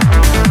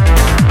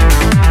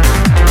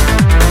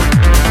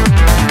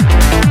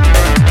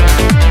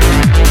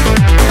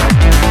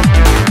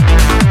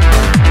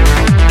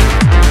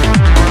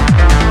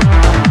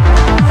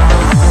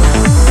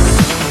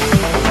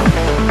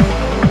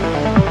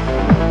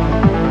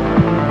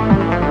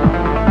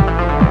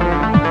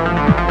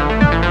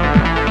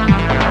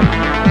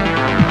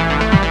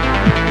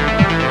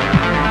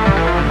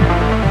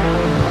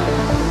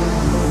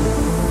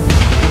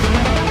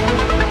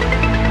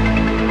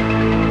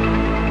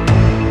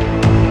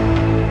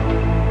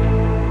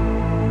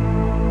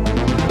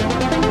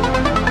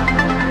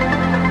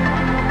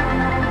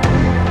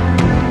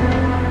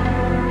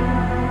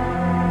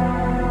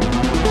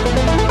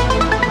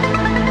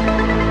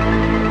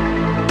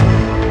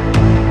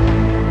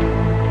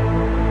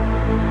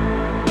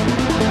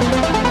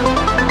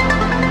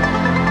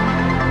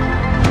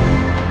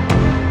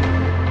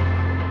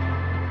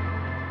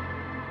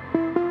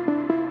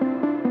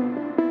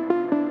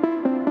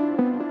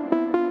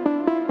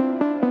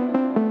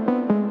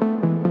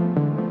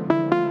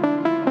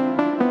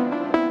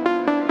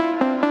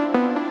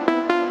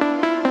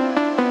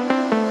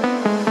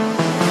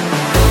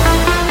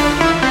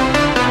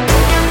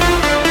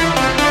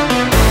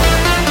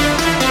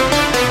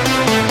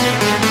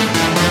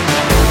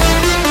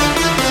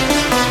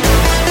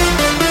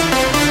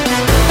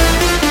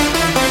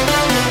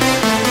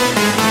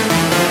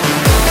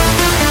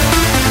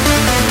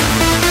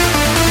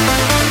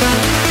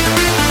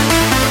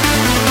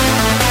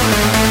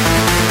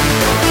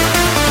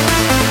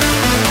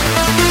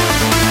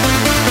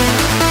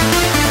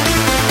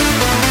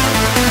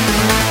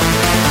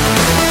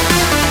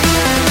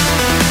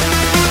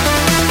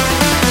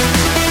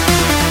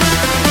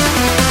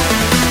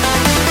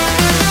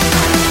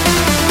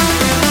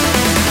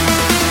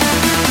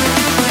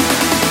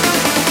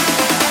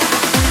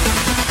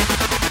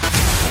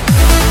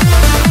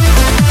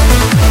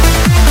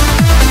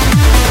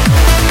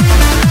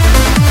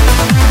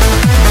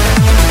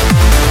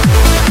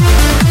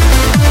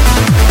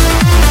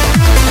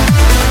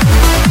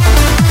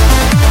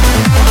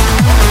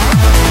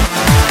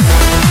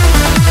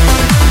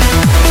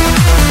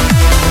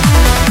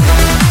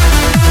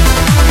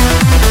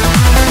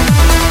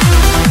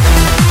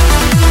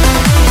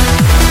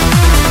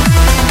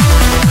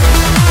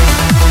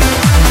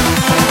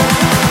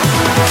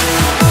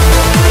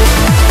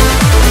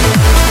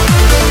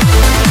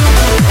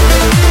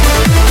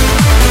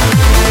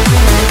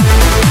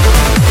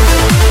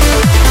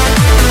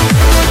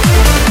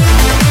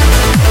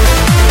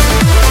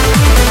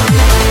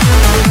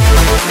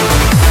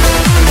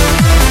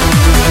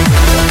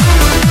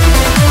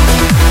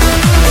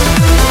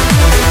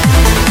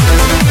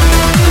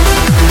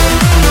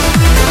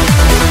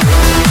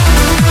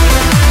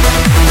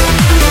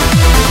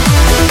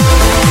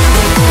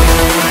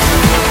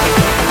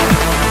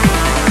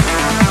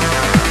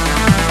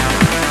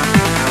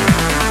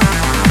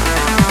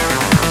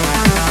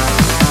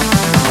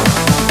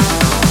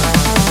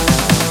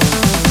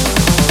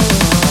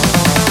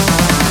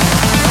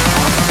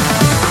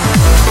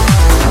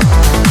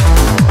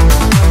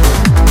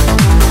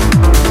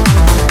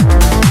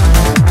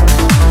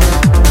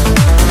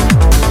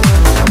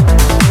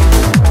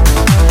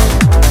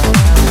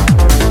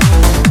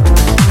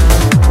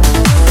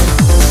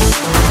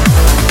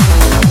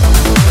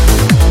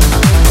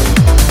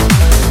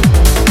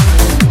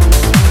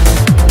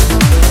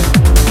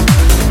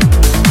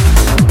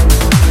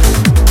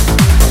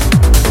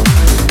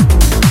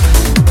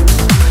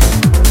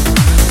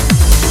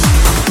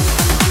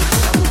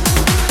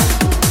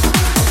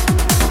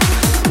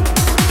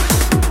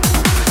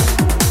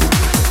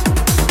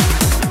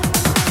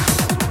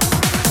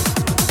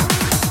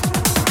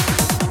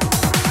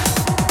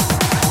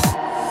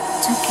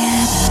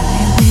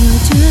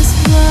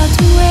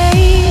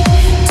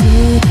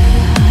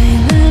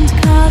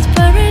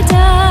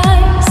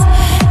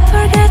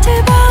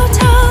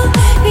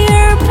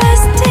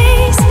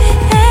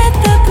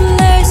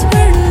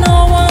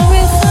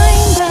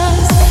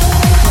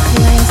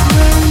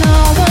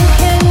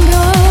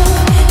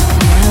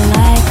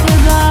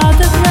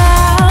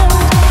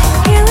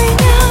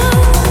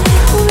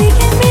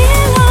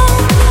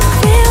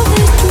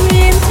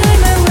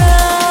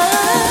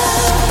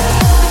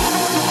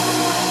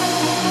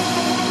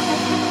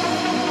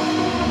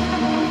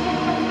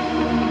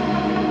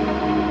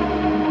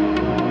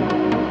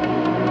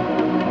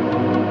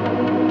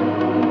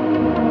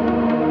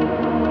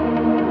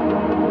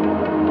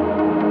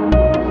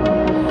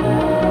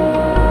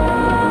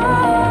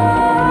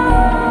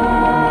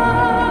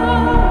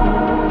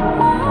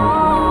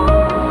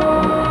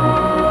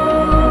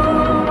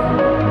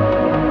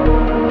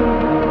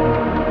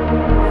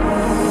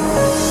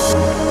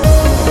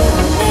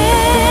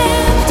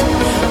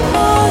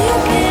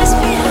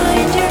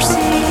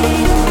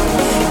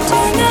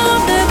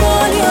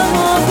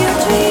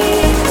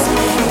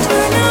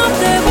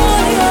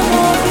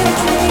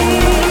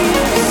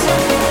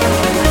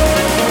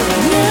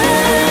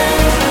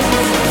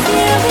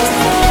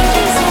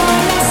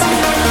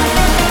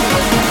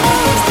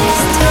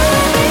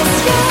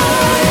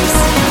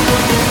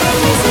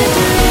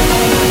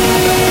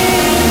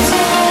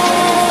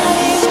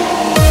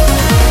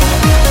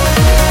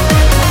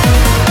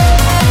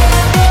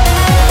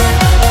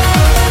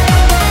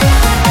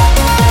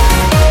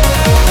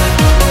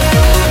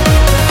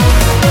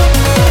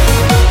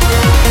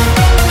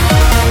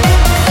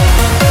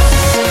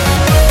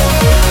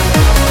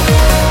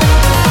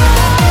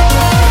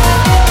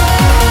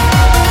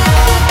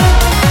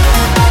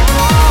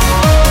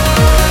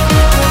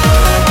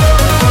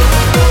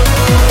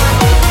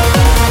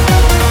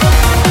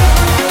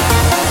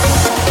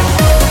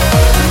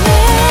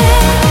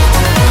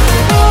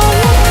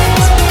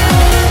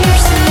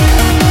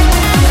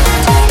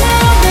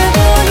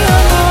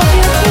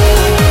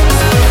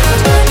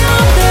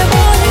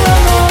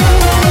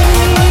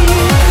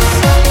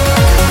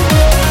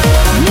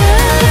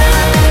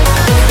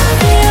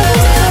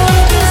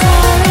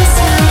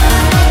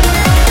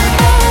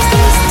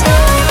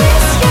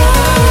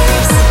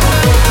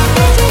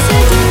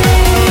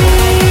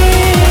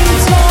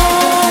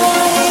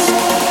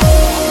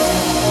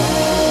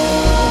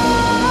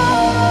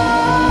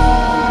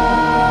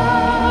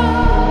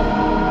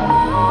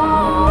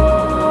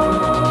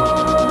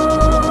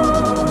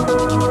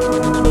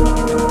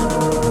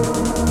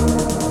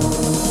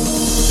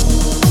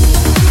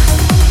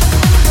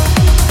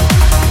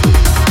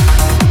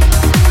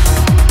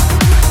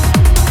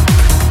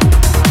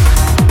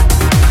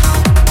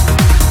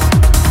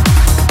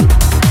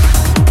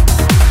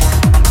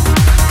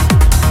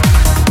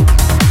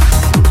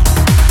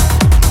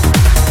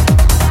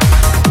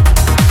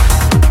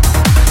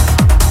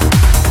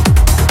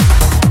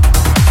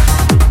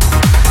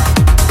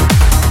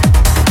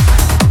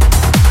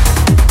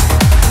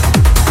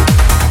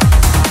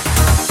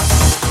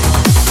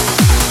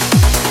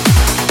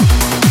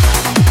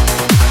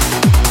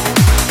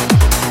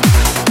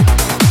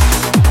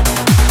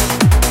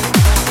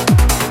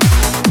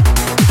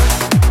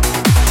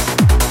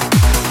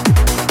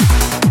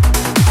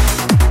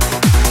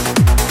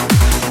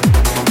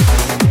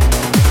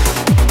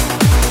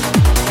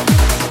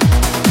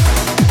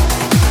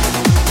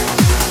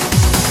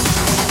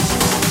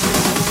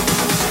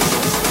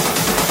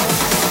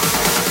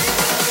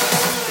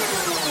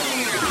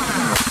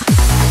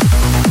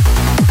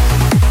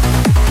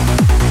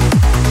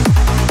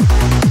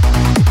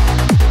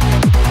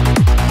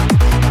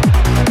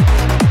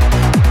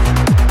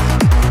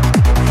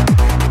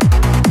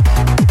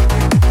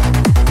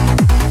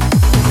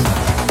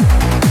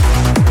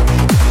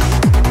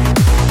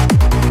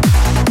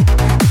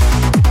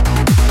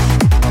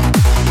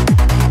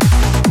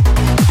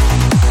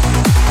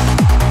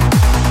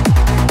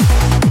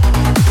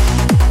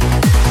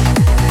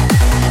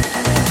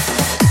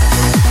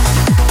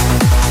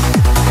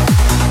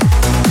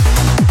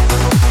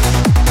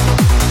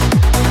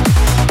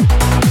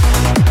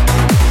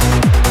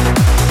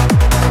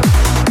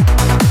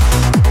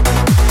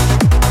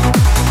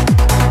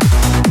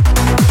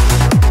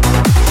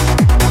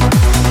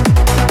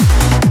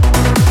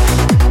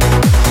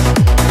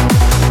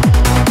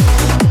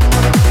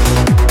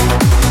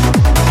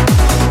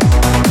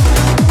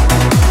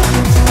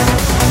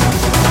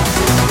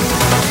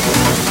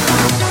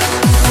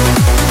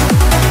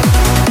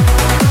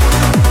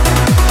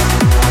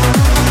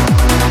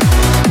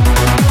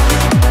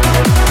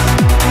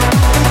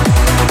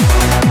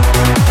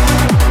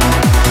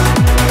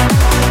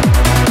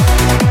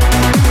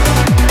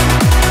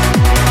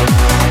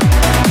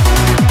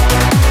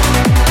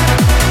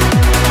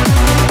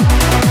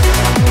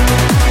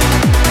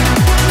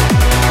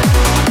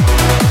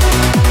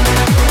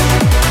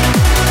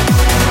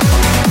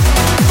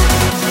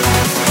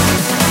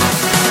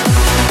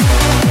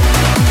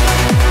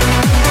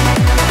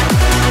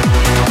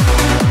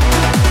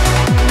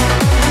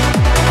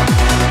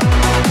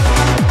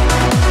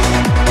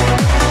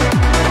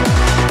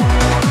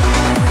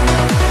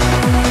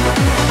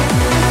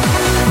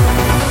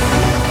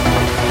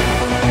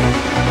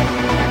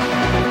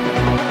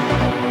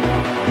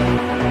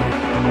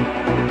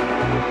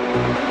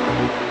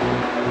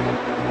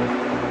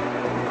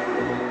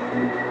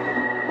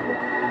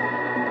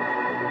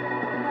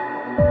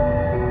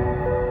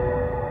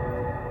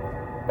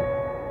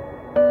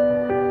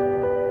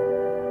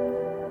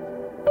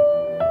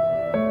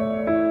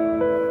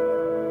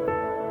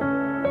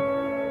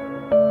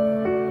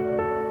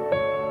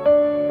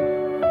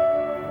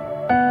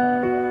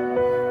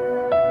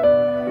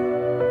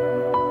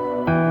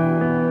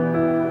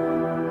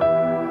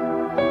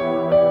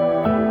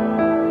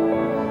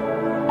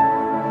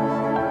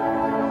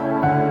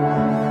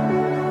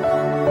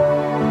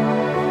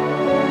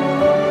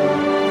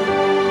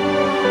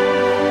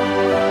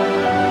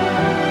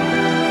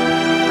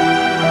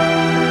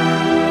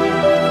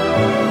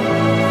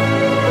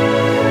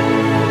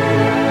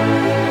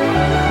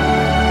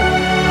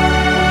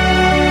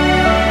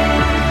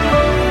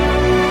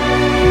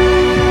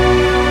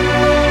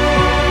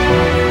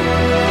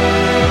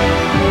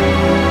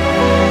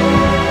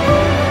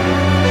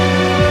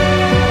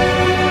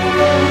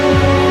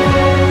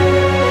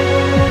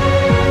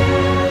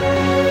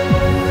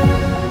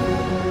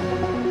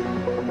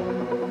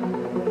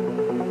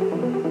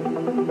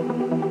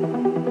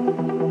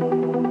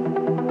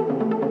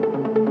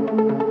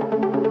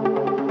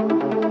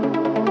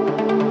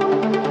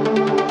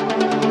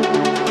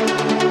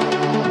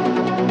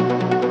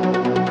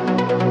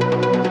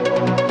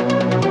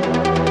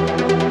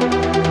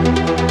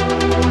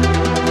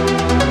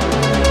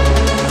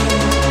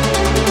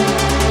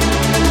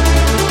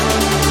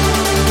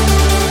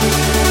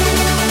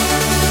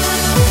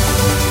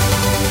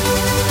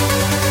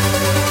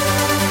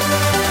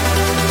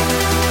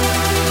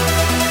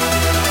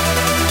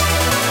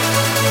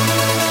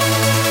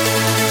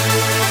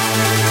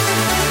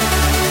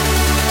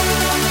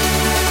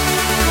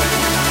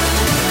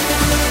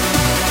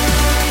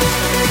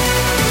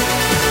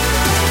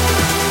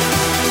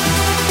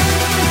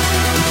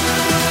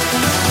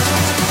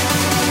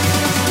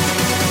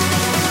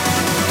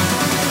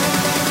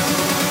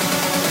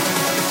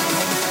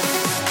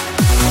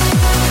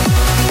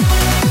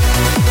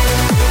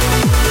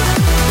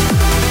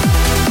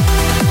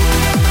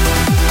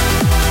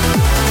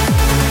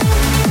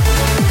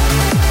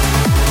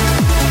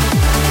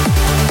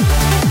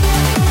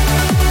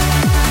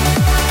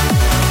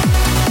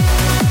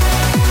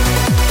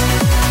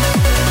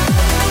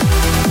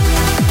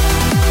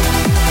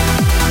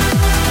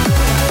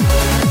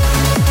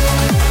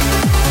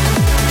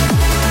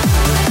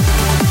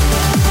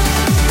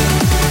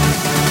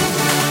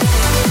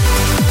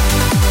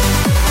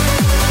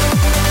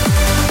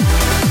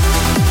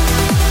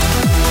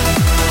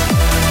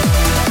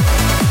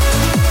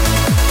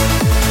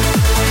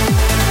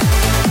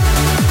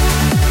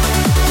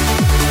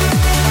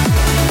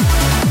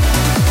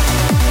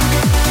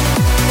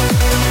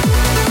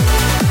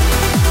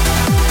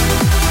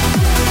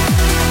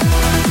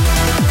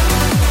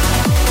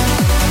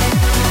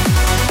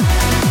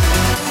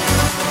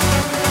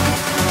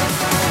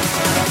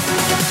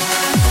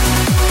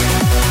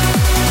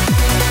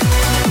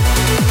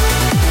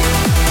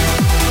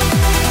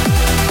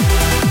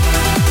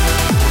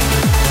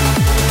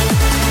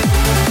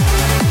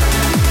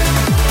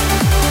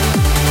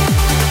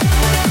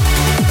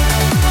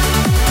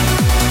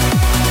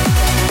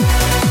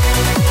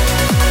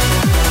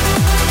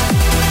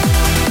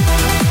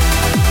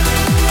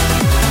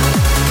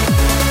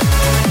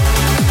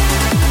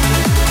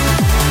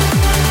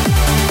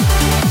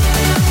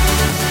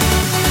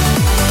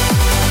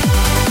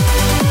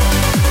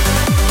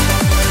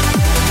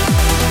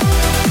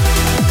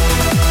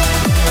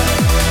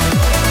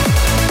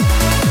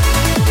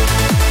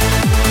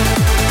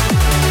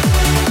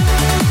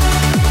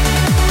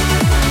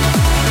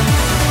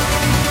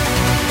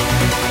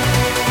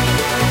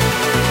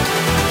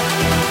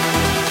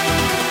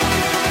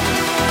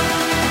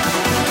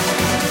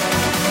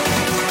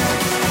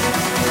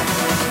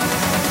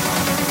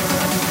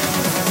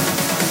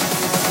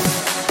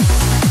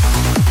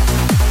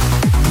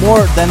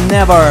 More Than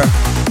Never,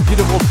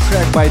 beautiful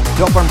track by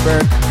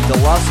Doppernberg, the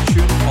last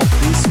tune of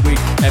this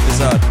week's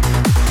episode.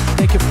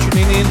 Thank you for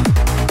tuning in.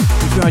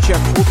 If you want to check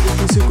full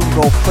playlists, you can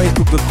go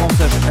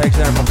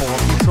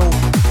facebook.com/AlexanderPopov.official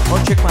or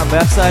check my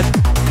website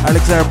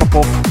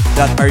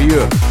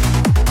alexanderpopov.ru.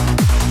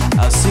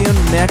 I'll see you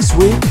next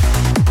week.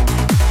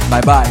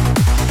 Bye bye.